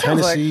everything. It was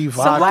Hennessy,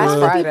 vodka. So how long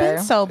have you been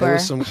sober?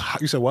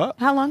 You said what?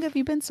 How long have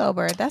you been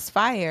sober? That's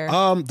fire.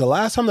 The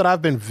last time that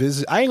I've been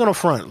I ain't gonna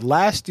front.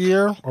 Last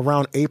year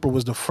around April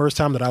was the first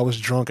time that I was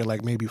drunk in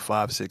like maybe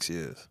 5-6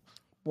 years.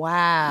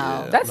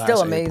 Wow. Yeah, That's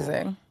still April.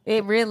 amazing.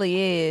 It really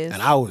is.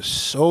 And I was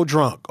so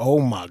drunk. Oh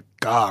my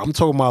God. I'm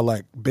talking about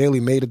like barely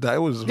made it.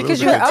 It was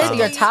Because it was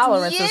your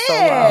tolerance is so low.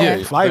 Yeah,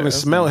 if I even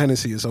smell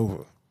Hennessy, it's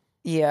over.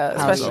 Yeah,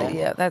 especially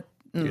that.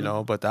 You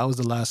know, but that was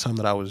the last time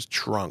that I was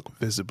drunk,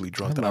 visibly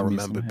drunk, that I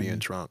remember being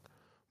drunk.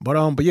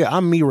 But yeah,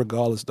 I'm me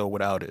regardless though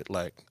without it.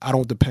 Like I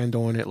don't depend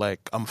on it. Like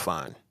I'm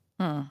fine.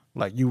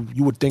 Like you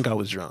would think I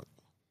was drunk.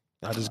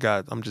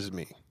 I'm just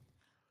me.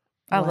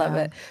 I love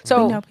it.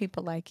 So we know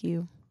people like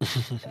you.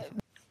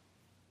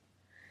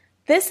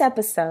 This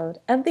episode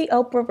of The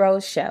Oprah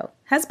Rose Show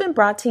has been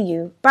brought to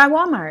you by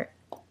Walmart,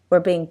 where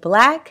being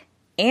Black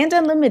and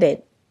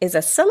unlimited is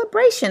a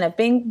celebration of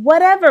being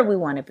whatever we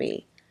want to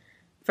be.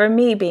 For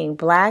me, being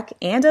Black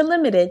and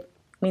unlimited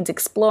means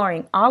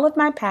exploring all of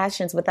my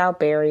passions without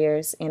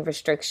barriers and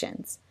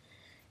restrictions.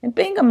 And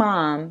being a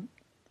mom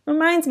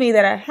reminds me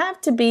that I have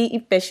to be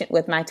efficient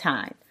with my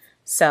time.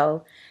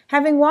 So,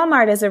 having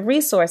Walmart as a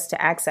resource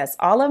to access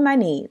all of my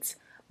needs,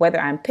 whether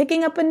I'm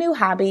picking up a new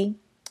hobby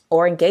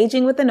or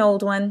engaging with an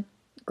old one,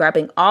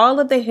 grabbing all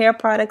of the hair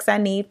products I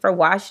need for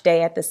wash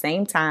day at the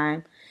same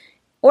time,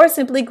 or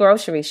simply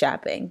grocery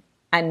shopping,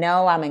 I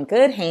know I'm in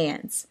good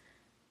hands.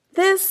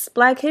 This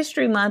Black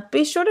History Month,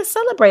 be sure to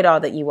celebrate all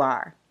that you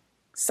are.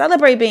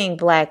 Celebrate being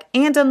Black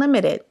and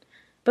unlimited,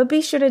 but be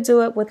sure to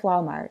do it with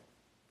Walmart.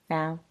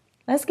 Now,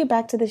 let's get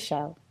back to the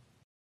show.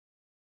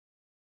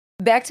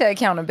 Back to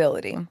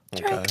accountability.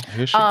 Okay.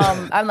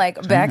 I'm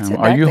like back to.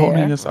 Are you there.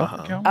 holding yourself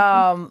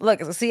accountable?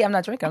 Look, see, I'm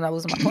not drinking. I'm not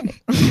losing my point.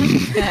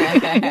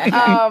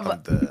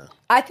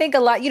 I think a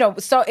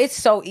lot. So it's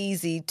so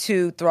easy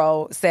to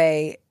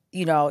say,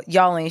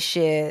 y'all ain't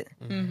shit.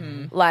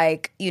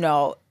 Like,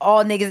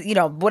 all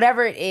niggas,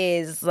 whatever it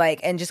is,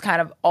 like, and just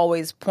kind of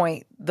always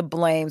point the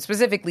blame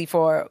specifically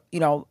for,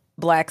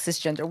 Black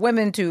cisgender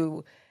women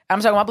to, I'm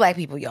talking about Black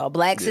people, y'all,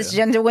 Black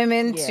cisgender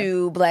women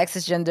to Black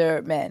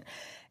cisgender men.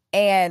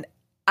 And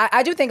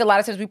I do think a lot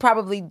of times we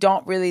probably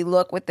don't really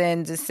look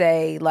within to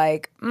say,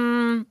 like,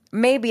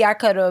 maybe I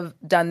could have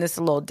done this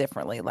a little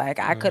differently. Like,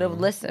 I could have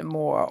listened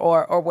more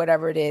or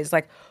whatever it is.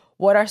 Like,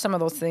 what are some of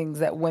those things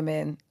that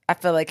women, I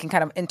feel like, can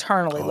kind of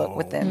internally look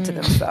within to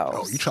themselves?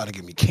 Oh, you try to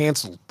get me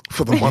canceled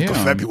for the month of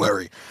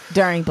February.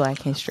 During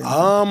Black History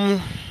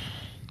Month.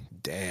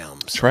 Damn.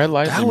 Tread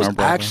lightly, that was my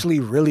brother. actually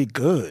really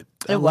good.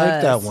 I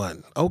like that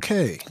one.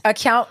 Okay.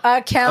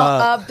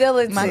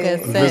 Accountability. My good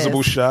sis.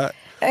 Invisible shot.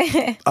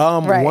 Right.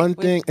 One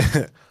thing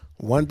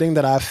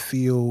that I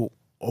feel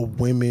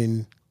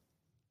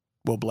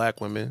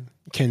Black women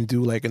can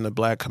do, like in the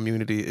Black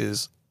community,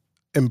 is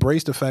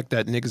embrace the fact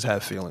that niggas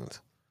have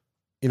feelings.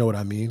 You know what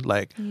I mean?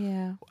 Like,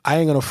 I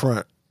ain't gonna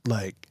front.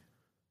 Like,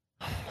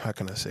 how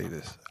can I say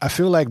this? I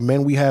feel like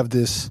men, we have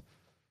this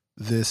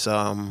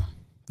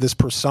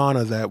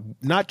persona that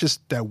not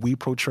just that we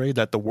portray,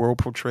 that the world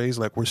portrays.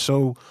 Like, we're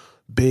so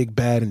big,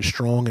 bad, and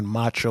strong, and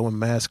macho, and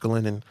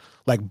masculine, and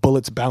like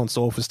bullets bounce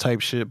off us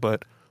type shit.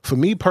 But for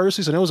me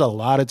personally, so there was a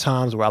lot of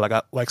times where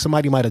I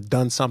somebody might have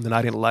done something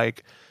I didn't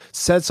like,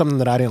 said something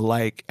that I didn't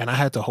like, and I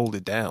had to hold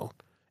it down.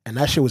 And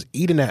that shit was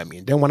eating at me.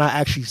 And then when I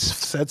actually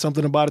said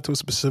something about it to a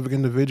specific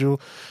individual,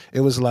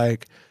 it was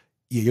like,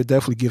 yeah, you're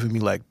definitely giving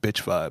me like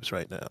bitch vibes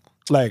right now.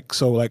 Like,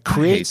 so like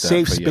create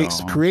safe space,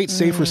 create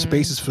safer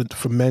spaces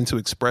for men to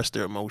express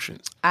their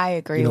emotions. I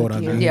agree. You know with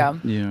what you. I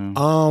mean?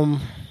 Yeah.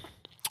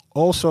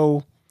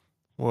 Also,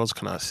 what else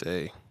can I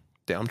say?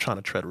 Damn, I'm trying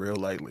to tread real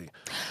lightly.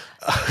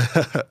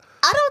 I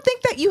don't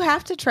think that you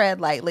have to tread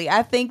lightly.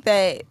 I think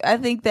that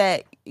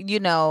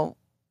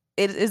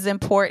it is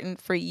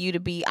important for you to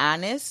be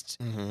honest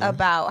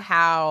about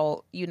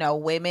how,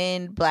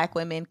 Black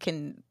women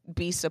can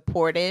be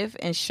supportive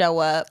and show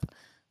up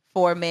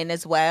for men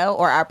as well,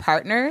 or our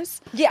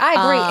partners. Yeah, I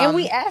agree. And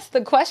we asked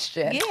the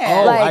question.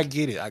 Yeah. Oh, I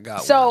get it. I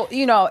got so, one.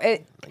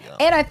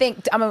 And I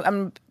think,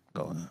 I'm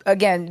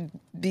again,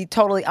 be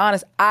totally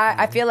honest.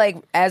 I feel like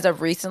as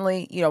of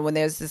recently, when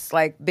there's this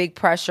like big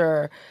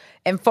pressure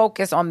and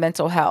focus on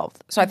mental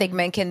health. So I think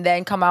men can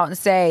then come out and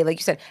say, like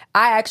you said,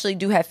 I actually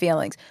do have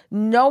feelings.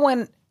 No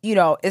one,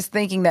 is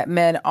thinking that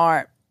men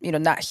aren't,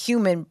 not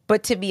human.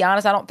 But to be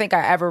honest, I don't think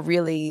I ever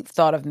really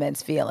thought of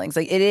men's feelings.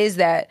 Like, it is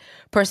that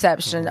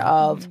perception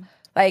of,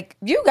 like,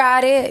 you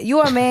got it, you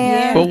a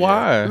man. But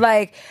why?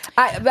 Like,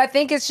 I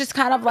think it's just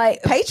kind of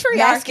like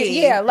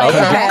patriarchy. Yeah,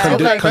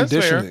 like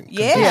conditioning.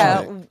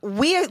 Yeah,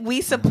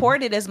 we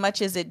support it as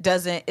much as it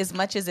doesn't, as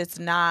much as it's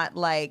not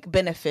like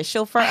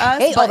beneficial for us.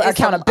 Hate all the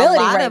accountability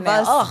a lot right of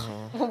now. us,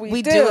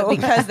 we do it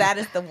because that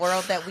is the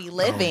world that we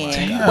live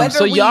in.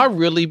 So y'all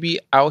really be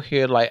out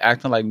here like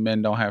acting like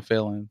men don't have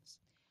feelings?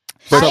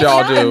 But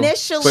y'all do.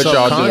 Initially, but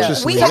y'all do.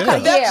 That's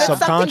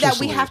something that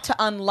we have to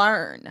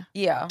unlearn.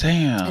 Yeah.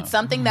 Damn. It's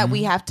something that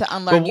we have to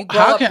unlearn. But You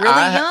grow up really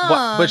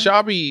young. But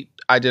y'all be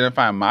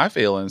identifying my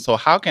feelings. So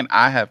how can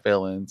I have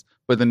feelings,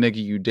 but the nigga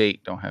you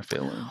date don't have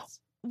feelings?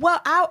 Well,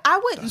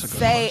 I wouldn't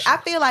say. I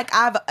feel like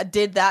I've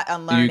did that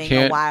unlearning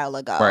a while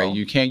ago. Right.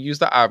 You can't use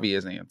the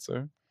obvious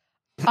answer.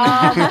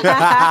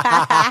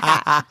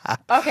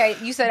 Okay,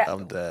 you said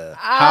I'm dead.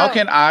 How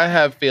can I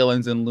have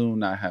feelings and Loon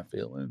not have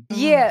feelings?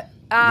 Yeah.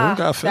 Loon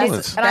got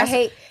feelings. And I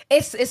hate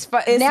it's now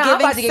I'm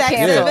about to get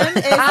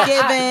canceled.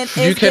 It's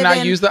given. You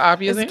cannot use the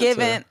obvious answer.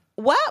 Given.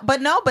 Well,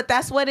 but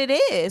that's what it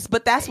is.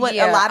 But that's what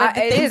a lot of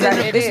the things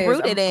is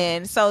rooted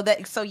in. So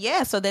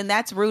then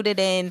that's rooted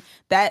in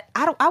that.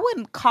 I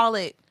wouldn't call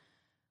it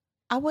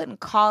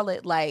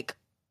like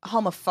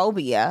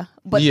homophobia,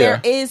 but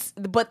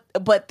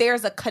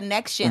there's a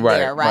connection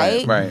there,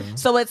 right? Right.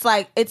 So it's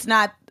like it's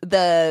not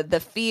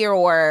the fear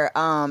or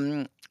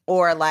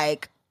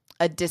like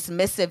a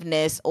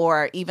dismissiveness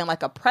or even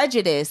like a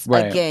prejudice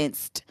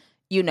against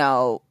if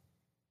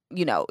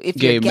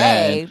you're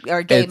gay or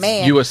a gay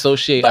man. You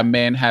associate a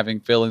man having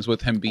feelings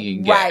with him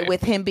being gay. Right,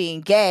 with him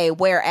being gay,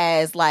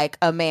 whereas like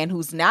a man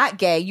who's not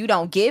gay, you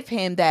don't give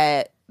him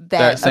that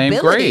same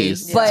ability,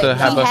 grace to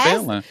have a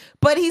feeling.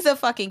 But he's a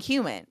fucking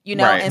human,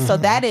 Right. And so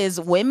that is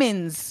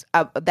women's.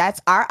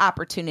 That's our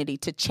opportunity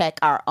to check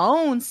our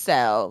own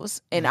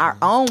selves in our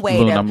own way.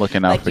 Loon, I'm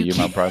looking out for you,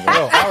 my brother.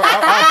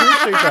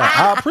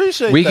 I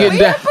appreciate that. We getting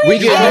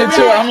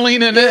into it. I'm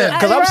leaning in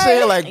because I'm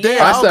saying like,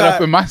 damn, I sat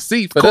up in my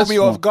seat for caught this me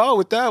one. off guard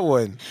with that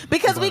one.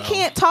 Because we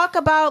can't talk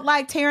about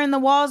like tearing the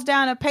walls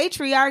down of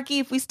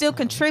patriarchy if we still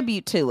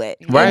contribute to it.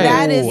 Right. And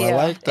that is, I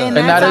like that. and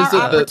that that's is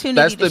our opportunity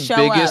that's to the show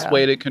biggest up.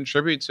 way to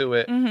contribute to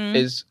it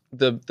is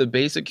the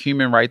basic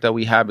human right that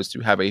we have is to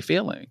have a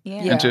feeling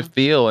and to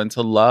feel and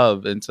to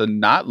love and to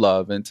not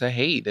love and to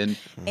hate and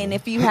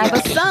if you have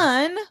a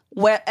son,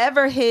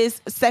 wherever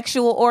his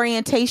sexual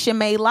orientation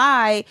may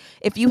lie,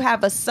 if you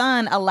have a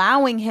son,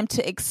 allowing him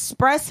to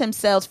express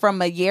himself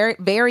from a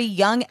very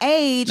young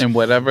age, and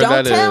whatever don't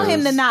that tell is.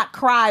 him to not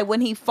cry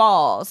when he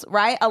falls,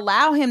 right?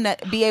 Allow him to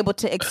be able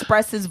to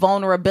express his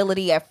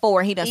vulnerability at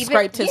 4. He done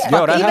scraped his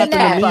fucking that happened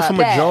to me for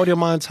that. majority of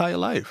my entire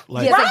life.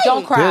 Like, like,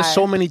 don't cry. There's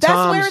so many times.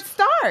 That's where it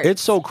starts.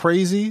 It's so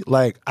crazy.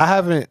 Like,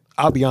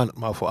 I'll be honest,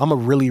 my fault. I'm a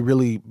really,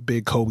 really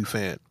big Kobe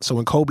fan. So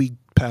when Kobe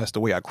passed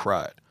away, I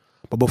cried.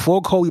 But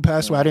before Kobe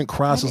passed away, I didn't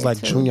cry since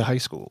like junior high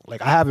school.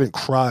 Like, I haven't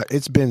cried.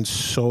 It's been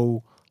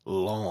so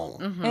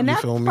long. And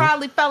that feel me?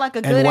 probably felt like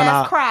a good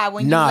ass cry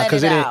when you let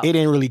it out. It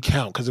didn't really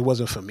count because it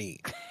wasn't for me.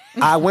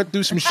 I went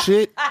through some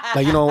shit,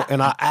 like,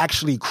 and I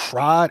actually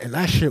cried, and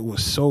that shit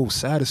was so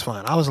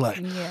satisfying. I was like,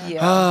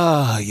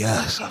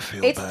 yes, I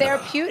feel it's better.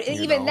 Therapeutic.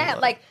 Even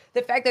that, like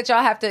the fact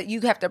that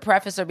you have to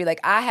preface or be like,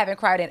 I haven't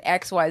cried in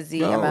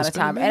XYZ amount of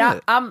time,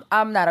 and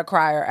I'm not a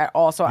crier at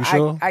all, so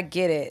I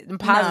get it. I'm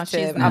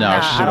positive.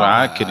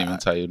 I couldn't even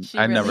tell you.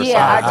 I never saw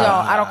her.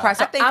 I don't cry.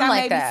 So I think I'm I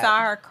like maybe that. saw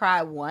her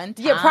cry one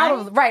time. Yeah,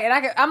 probably right.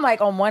 And I'm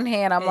like, on one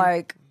hand, I'm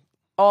like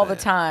all the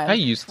time. I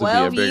used to be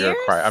a bigger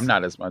crier. I'm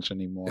not as much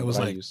anymore. It was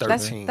like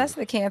 13. That's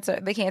the cancer.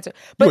 But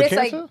you it's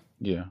cancer? like,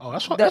 yeah. Oh,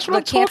 that's what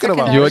I'm talking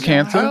about. connection. You a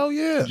Cancer? Hell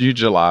yeah. You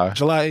July.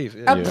 July 8th.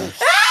 Yeah.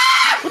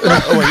 Wait.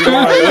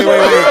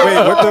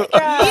 What the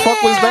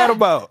fuck was that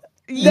about?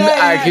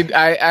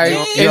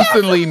 I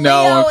instantly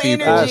know when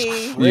people. That's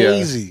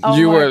crazy.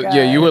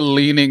 Yeah. You were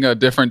leaning a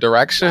different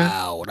direction.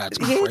 Wow, that's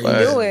crazy. He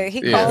knew it.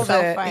 He called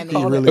it. Funny.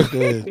 He really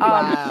did.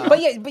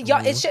 But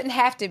y'all, it shouldn't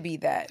have to be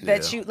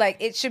that you like.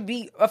 It should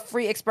be a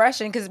free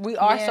expression because we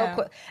are so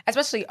quick,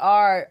 especially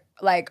our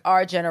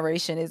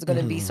generation is going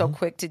to be so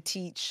quick to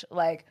teach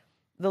like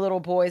the little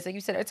boys. Like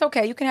you said, it's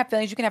okay. You can have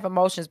feelings. You can have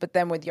emotions. But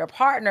then with your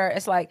partner,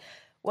 it's like,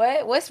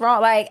 what's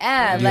wrong? Like,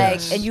 and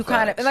you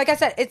kind of, and like I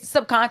said, it's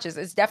subconscious.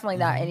 It's definitely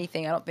not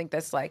anything. I don't think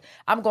that's like,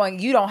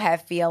 you don't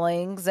have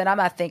feelings and I'm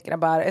not thinking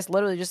about it. It's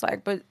literally just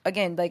like, but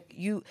again, like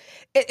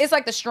it's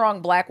like the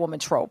strong black woman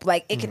trope.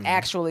 Like it can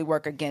actually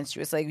work against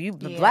you. It's like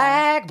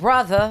black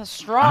brother,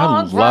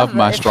 strong brother. I love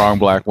my strong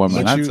black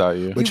woman, I tell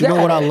you. But you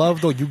know what I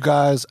love though? You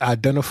guys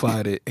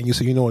identified it and you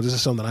said, what, this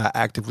is something I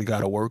actively got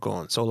to work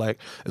on. So like,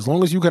 as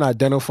long as you can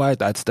identify it,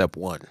 that's step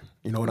one.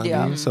 You know what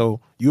I mean?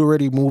 So you're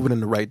already moving in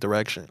the right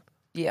direction.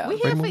 Yeah, we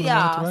here for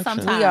y'all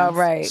sometimes. We are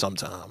right.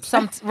 Sometimes.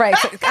 Right.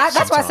 So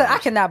that's why I said I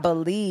cannot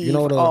believe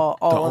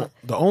the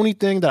only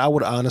thing that I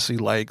would honestly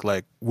like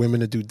women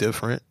to do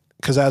different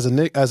because as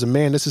a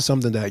man, this is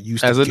something that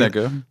used as to a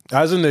nigga.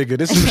 As a nigga,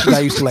 this is shit I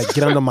used to like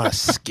get under my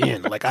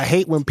skin. Like I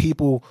hate when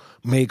people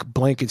make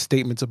blanket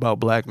statements about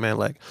black men,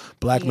 like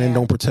black men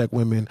don't protect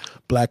women,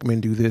 black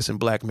men do this and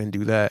black men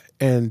do that.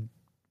 And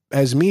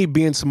as me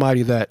being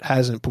somebody that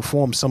hasn't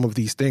performed some of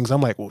these things,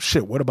 I'm like, well,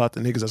 shit, what about the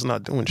niggas that's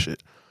not doing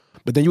shit?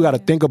 But then you got to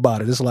think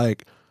about it. It's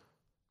like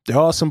there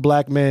are some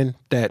black men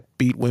that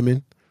beat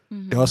women.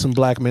 There are some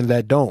black men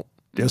that don't.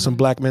 There's some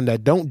black men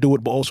that don't do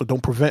it, but also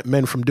don't prevent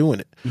men from doing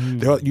it. You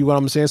know what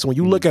I'm saying? So when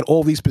you look at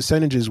all these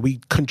percentages,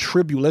 we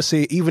contribute, let's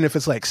say, even if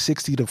it's like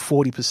 60 to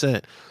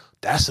 40%,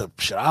 that's a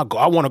shit. I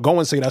want to go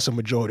and say that's a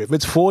majority. If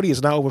it's 40,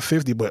 it's not over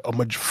 50, but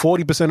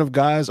 40% of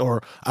guys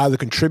are either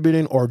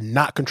contributing or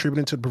not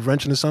contributing to the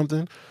prevention of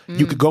something.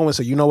 You could go and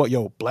say, you know what,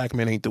 yo, black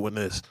men ain't doing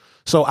this.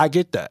 So I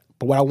get that.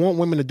 But what I want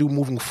women to do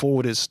moving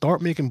forward is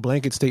start making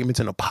blanket statements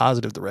in a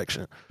positive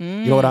direction.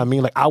 You know what I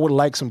mean? Like I would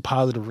like some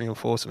positive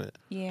reinforcement.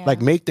 Yeah.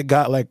 Like make the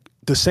guy, like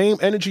the same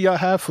energy y'all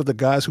have for the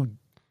guys who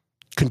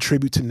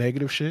contribute to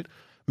negative shit,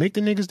 make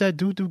the niggas that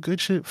do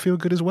good shit feel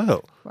good as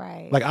well.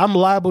 Right. Like I'm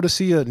liable to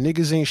see a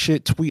niggas ain't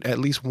shit tweet at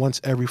least once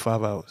every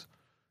 5 hours.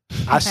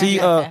 I see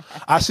yo,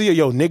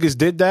 niggas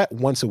did that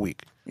once a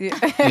week. Yeah.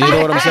 You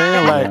know what I'm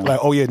saying? Like,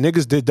 oh yeah,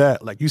 niggas did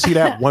that. Like, you see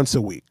that once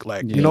a week.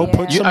 Like, you know,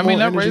 put some more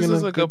energy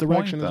in a good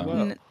direction as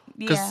well.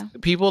 Because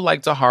people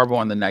like to harbor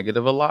on the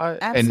negative a lot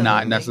and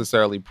not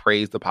necessarily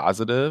praise the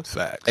positive.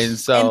 Facts.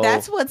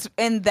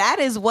 And that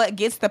is what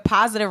gets the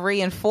positive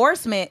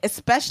reinforcement,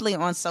 especially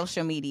on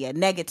social media.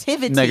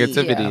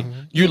 Negativity.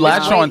 Yeah. You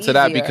latch on to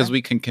that because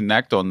we can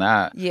connect on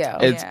that. Yeah.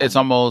 It's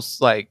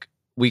almost like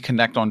we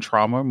connect on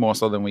trauma more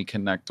so than we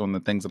connect on the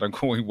things that are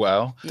going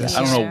well. Yeah.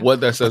 I don't know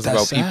what that says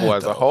about people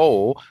as a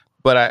whole,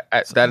 but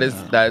that is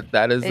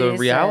the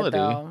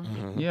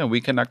reality. Yeah,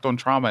 we connect on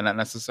trauma and not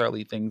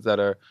necessarily things that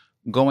are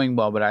going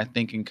well, but I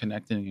think in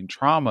connecting in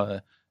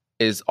trauma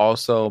is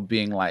also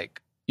being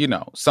like, you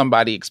know,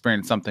 somebody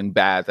experienced something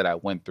bad that I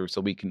went through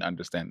so we can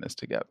understand this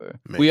together.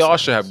 We all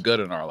should have good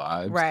in our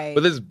lives. Right.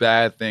 But this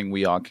bad thing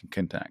we all can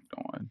connect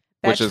on.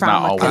 Which is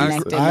not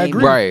always I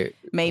agree. Right.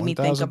 Made me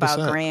think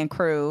about Grand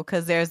Crew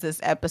because there's this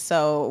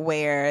episode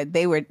where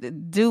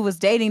dude was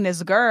dating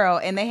this girl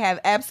and they have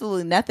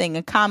absolutely nothing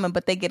in common,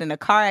 but they get in a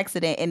car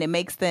accident and it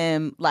makes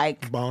them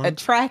like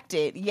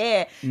attracted.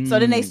 Yeah. So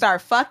then they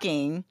start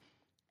fucking.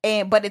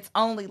 But it's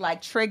only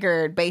like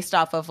triggered based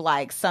off of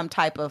like some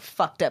type of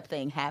fucked up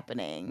thing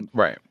happening.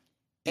 Right.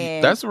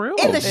 And that's real.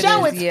 In the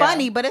show, it's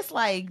funny, but it's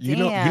like, damn, you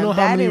know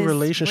how many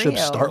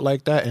relationships start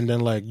like that, and then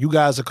like you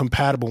guys are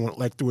compatible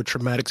like through a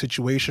traumatic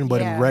situation,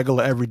 but in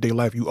regular everyday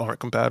life you aren't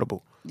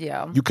compatible.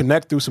 Yeah, you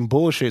connect through some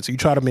bullshit, so you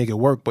try to make it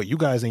work, but you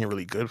guys ain't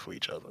really good for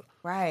each other.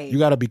 Right. You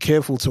got to be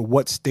careful to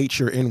what state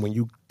you're in when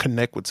you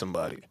connect with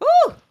somebody.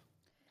 Ooh.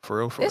 For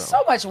real. There's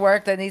so much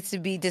work that needs to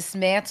be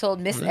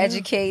dismantled,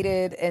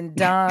 miseducated, and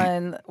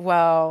done.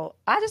 Well,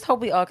 I just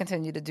hope we all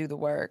continue to do the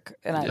work.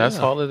 And that's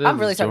all it is. I'm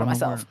really talking about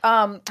myself.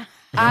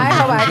 I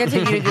hope I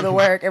continue to do the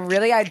work and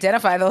really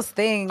identify those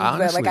things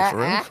that like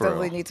I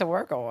actively need to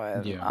work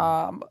on.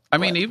 Yeah. I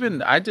mean,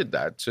 even I did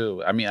that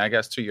too. I mean, I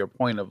guess to your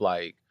point of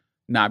like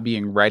not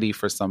being ready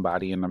for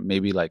somebody and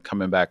maybe like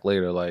coming back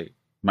later, like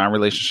my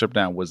relationship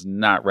now was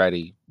not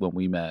ready when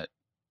we met.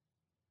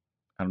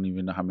 I don't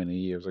even know how many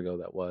years ago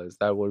that was.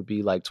 That would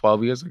be like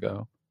 12 years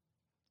ago.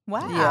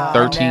 Wow. Yeah,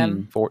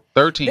 13.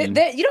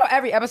 You know,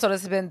 every episode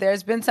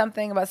there's been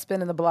something about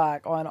spinning the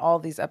block on all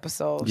these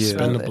episodes.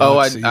 Yeah.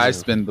 I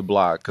spin the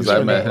block because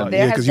I met him.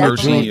 Yeah, because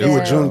you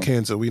were June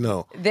cancer, we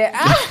know.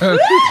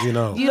 You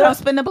know. You don't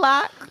spin the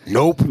block?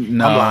 Nope.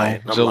 No.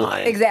 I'm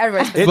lying.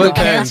 Exactly. But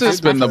cancer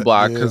spin the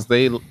block because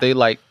they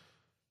like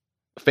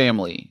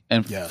family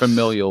and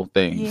familial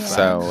things. Yeah.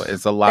 So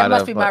it's a lot of... That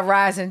must be my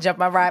rise and jump,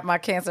 my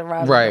cancer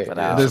rise. Right.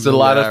 There's a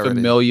lot of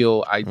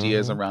familial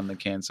ideas around the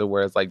cancer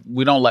where it's like,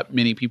 we don't let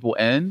many people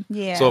in.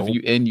 Yeah. So if you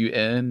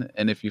in.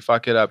 And if you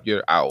fuck it up,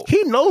 you're out.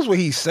 He knows what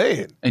he's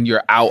saying. And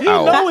you're out. He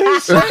knows what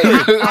he's saying.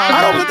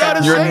 I don't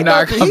gotta you're say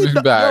not nothing.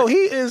 coming back. No,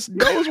 he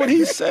knows what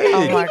he's saying.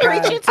 Oh my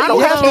God. I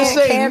don't have to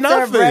say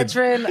nothing.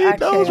 Veteran, he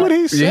knows what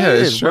he's saying.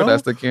 Yeah, it's true. Bro.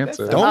 That's the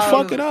cancer. Don't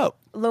fuck it up.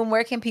 Loon,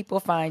 where can people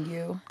find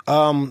you?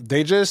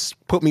 They just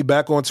put me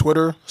back on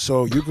Twitter,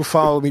 so you can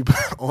follow me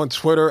on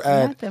Twitter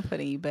at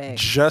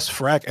Just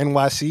Frac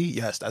NYC.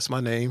 Yes, that's my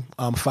name.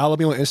 Follow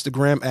me on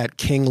Instagram at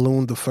King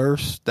Loon the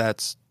First.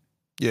 That's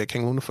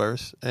King Loon the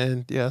First,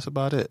 and that's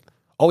about it.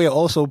 Oh yeah,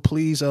 also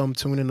please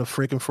tune in the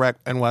freaking Frac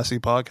NYC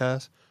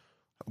podcast,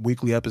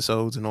 weekly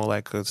episodes and all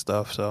that good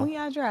stuff. So when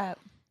y'all drop?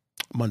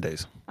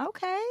 Mondays.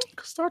 Okay,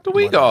 start the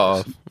week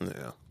off.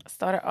 Yeah,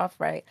 start it off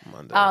right.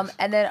 Mondays.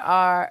 And then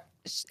our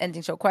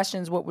ending show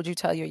questions. What would you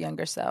tell your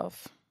younger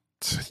self?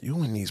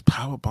 You and these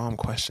power bomb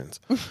questions.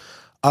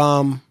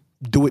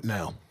 Do it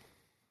now.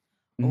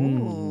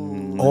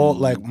 All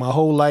like my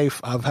whole life,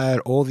 I've had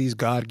all these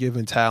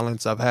God-given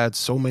talents. I've had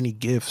so many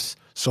gifts,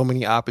 so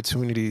many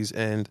opportunities,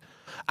 and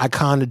I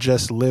kind of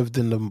just lived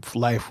in the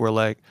life where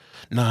like,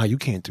 nah, you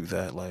can't do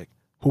that. Like,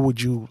 who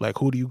do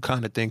you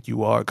kind of think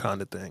you are,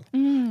 kind of thing.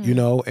 you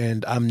know,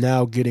 and I'm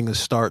now getting a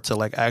start to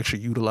like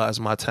actually utilize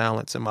my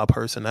talents and my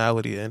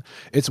personality, and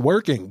it's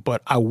working.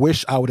 But I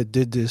wish I would have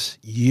did this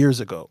years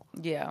ago.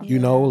 Yeah. You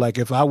know, like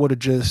if I would have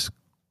just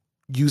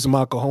used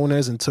my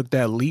cojones and took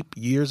that leap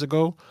years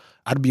ago,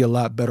 I'd be a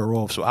lot better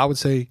off. So I would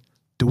say,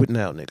 do it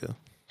now, nigga.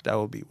 That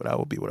would be what I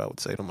would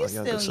say to my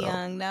younger self. Still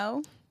young,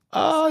 no?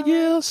 Oh,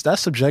 yes,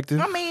 that's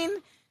subjective. I mean,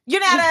 you're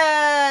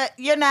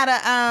not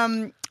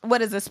a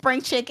what is a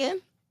spring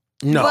chicken?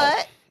 No.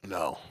 But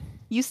no.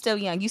 You still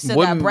young. You still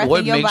got breath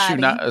in your body. What makes you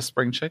not a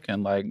spring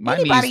chicken? Like my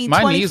Anybody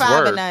knees 25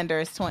 work. and under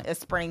is a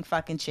spring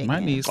fucking chicken. My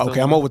knees. Okay,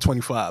 I'm over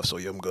 25, so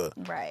yeah, I'm good.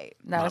 Right.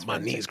 My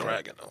knees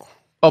cracking though.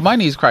 Oh, my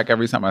knees crack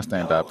every time I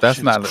stand up.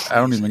 That's not. Crazy. I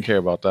don't even care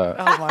about that.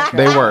 Oh my God.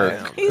 They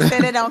work. He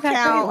said it don't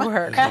count.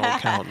 It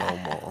don't count no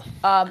more.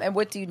 And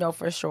what do you know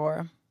for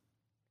sure?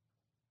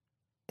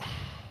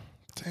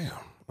 Damn.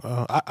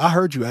 I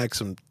heard you ask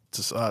him.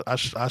 I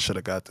should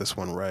have got this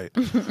one right.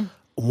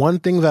 One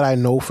thing that I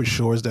know for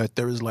sure is that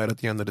there is light at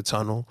the end of the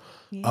tunnel.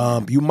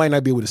 Yeah. You might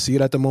not be able to see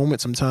it at the moment.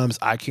 Sometimes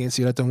I can't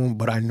see it at the moment,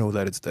 but I know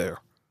that it's there.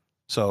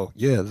 So,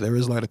 yeah, there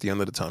is light at the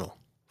end of the tunnel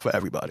for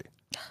everybody.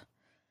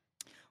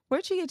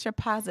 Where'd you get your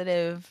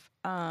positive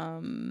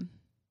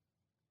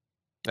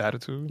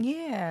attitude?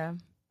 Yeah.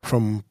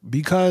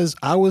 Because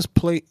I was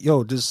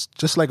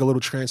just like a little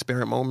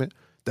transparent moment.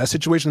 That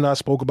situation that I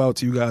spoke about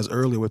to you guys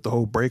earlier with the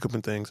whole breakup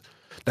and things,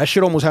 that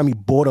shit almost had me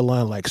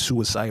borderline like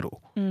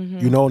suicidal. Mm-hmm.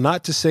 You know,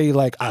 not to say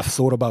like I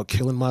thought about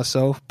killing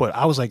myself, but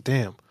I was like,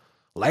 damn,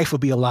 life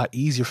would be a lot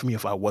easier for me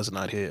if I was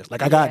not here.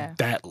 Like I got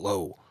that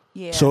low.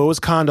 Yeah. So it was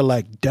kind of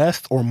like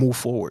death or move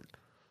forward.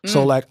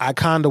 So like I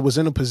kind of was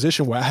in a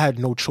position where I had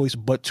no choice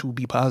but to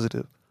be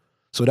positive.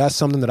 So that's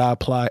something that I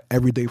apply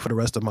every day for the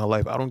rest of my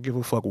life. I don't give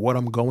a fuck what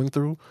I'm going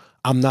through.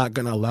 I'm not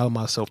going to allow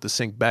myself to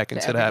sink back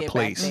into that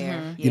place.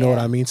 You know what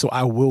I mean? So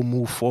I will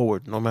move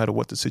forward no matter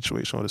what the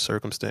situation or the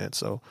circumstance.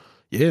 So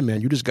yeah,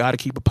 man, you just got to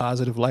keep a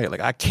positive light.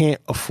 Like I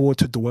can't afford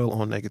to dwell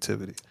on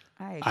negativity.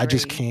 I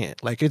just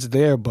can't. Like it's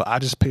there, but I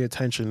just pay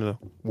attention to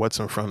what's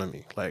in front of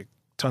me. Like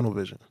tunnel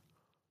vision.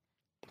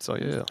 So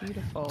yeah,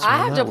 beautiful. I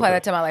have to apply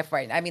that to my life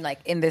right now. I mean, like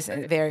in this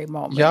very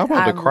moment. Yeah, I'm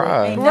about to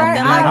cry.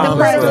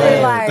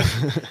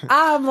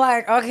 I'm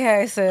like,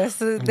 okay, sis,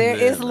 there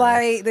is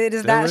light. It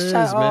is not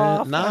shut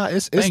off. Nah,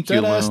 it's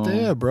dead ass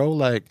there, bro.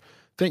 Like,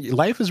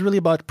 life is really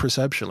about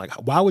perception. Like,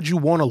 why would you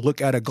want to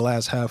look at a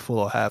glass half full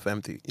or half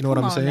empty? You know what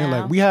I'm saying?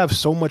 Now. Like, we have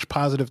so much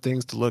positive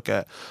things to look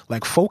at.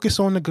 Like, focus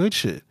on the good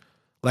shit.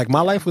 Like, my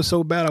life was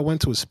so bad. I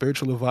went to a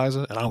spiritual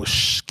advisor and I was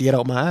scared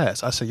out my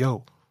ass. I said,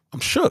 yo, I'm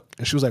shook.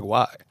 And she was like,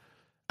 why?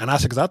 And I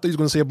said, because I thought he was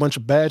going to say a bunch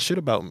of bad shit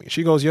about me.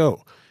 She goes,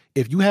 yo,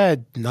 if you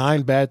had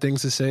 9 bad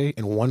things to say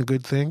and 1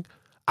 good thing,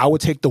 I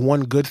would take the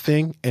 1 good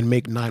thing and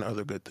make 9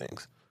 other good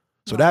things.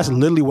 So that's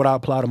literally what I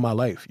apply to my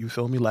life. You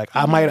feel me? Like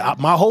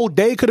my whole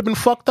day could have been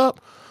fucked up,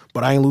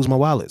 but I ain't lose my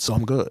wallet, so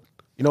I'm good.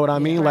 You know what I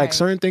mean? Right. Like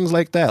certain things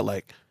like that.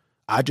 Like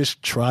I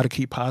just try to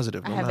keep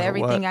positive. No I have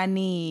everything I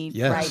need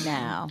right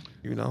now.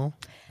 You know?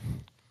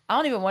 I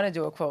don't even want to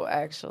do a quote,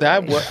 actually.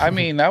 That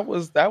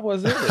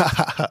was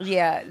it.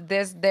 Yeah,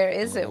 there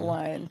isn't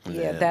one.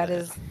 Yeah, that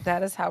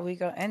is how we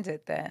gonna end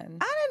it then.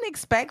 I didn't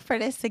expect for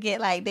this to get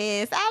like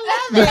this.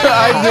 I love it.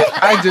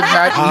 I did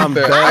not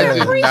either. I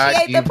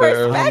appreciate the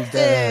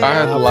perspective.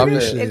 I love it.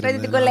 It's ready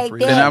to go like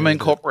that. And I'm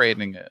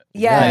incorporating it.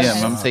 Yes. I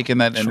am. I'm taking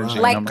that energy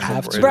like, and I'm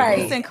incorporating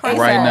right. it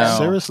right now.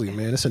 Seriously,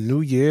 man, it's a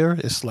new year.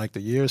 It's like the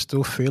year is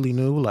still fairly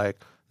new. Like,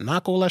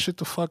 knock all that shit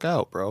the fuck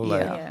out, bro.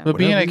 Like, but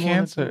being a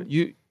Cancer,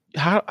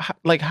 how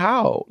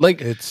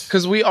it's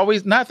because we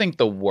always not think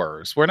the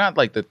worst. We're not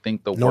like the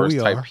think the worst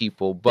type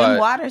people, but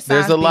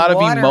there's a lot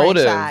of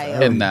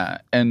emotive in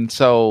that, and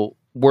so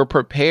we're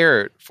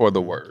prepared for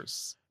the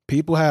worst.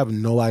 People have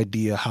no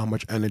idea how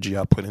much energy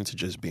I put into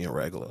just being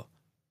regular.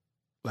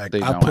 Like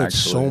I put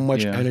so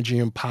much energy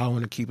and power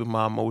into keeping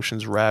my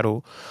emotions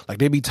rattled. Like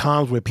there be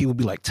times where people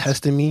be like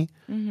testing me,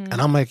 and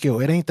I'm like, yo,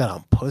 it ain't that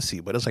I'm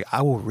pussy, but it's like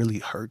I will really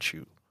hurt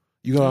you.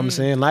 You know what I'm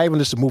saying? Not even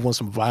just to move on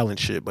some violent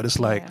shit, but it's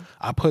like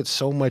I put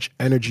so much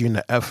energy and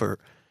the effort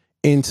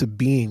into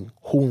being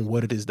who and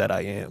what it is that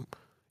I am.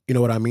 You know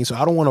what I mean? So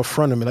I don't want to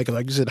front them. Like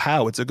you said,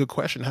 how? It's a good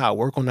question. How? I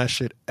work on that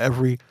shit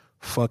every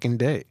fucking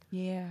day.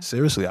 Yeah.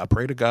 Seriously, I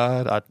pray to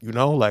God.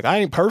 Like I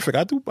ain't perfect.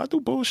 I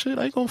do bullshit.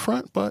 I ain't gonna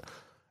front, but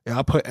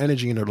I put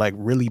energy into like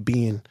really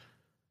being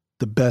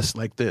the best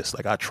like this.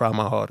 Like I try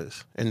my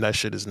hardest, and that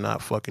shit is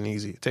not fucking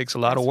easy. It takes a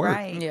lot of work.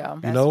 Right. Yeah.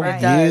 You know,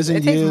 years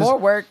and years. It takes more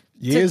work.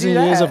 Years and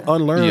years of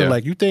unlearning. Yeah.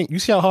 Like you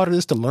see how hard it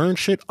is to learn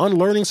shit?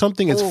 Unlearning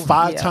something is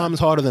 5 times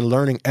harder than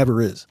learning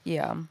ever is.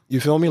 Yeah. You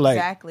feel me? Like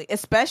exactly.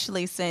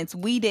 Especially since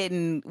we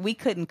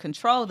couldn't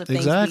control the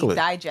things we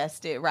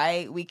digested,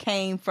 right? We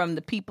came from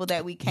the people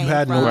that we came from. You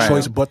had no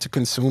choice but to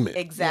consume it.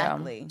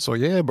 Exactly. Yeah. So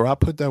yeah, bro, I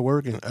put that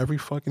work in every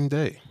fucking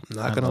day. I'm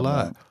not gonna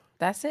lie.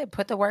 That's it.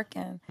 Put the work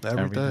in.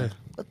 Every day.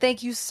 Well,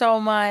 thank you so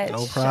much.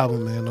 No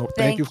problem, man.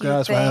 Thank you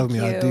guys for having me.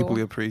 I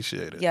deeply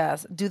appreciate it.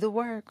 Yes. Do the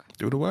work.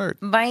 Do the work.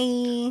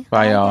 Bye.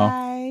 Bye, y'all.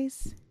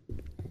 Guys.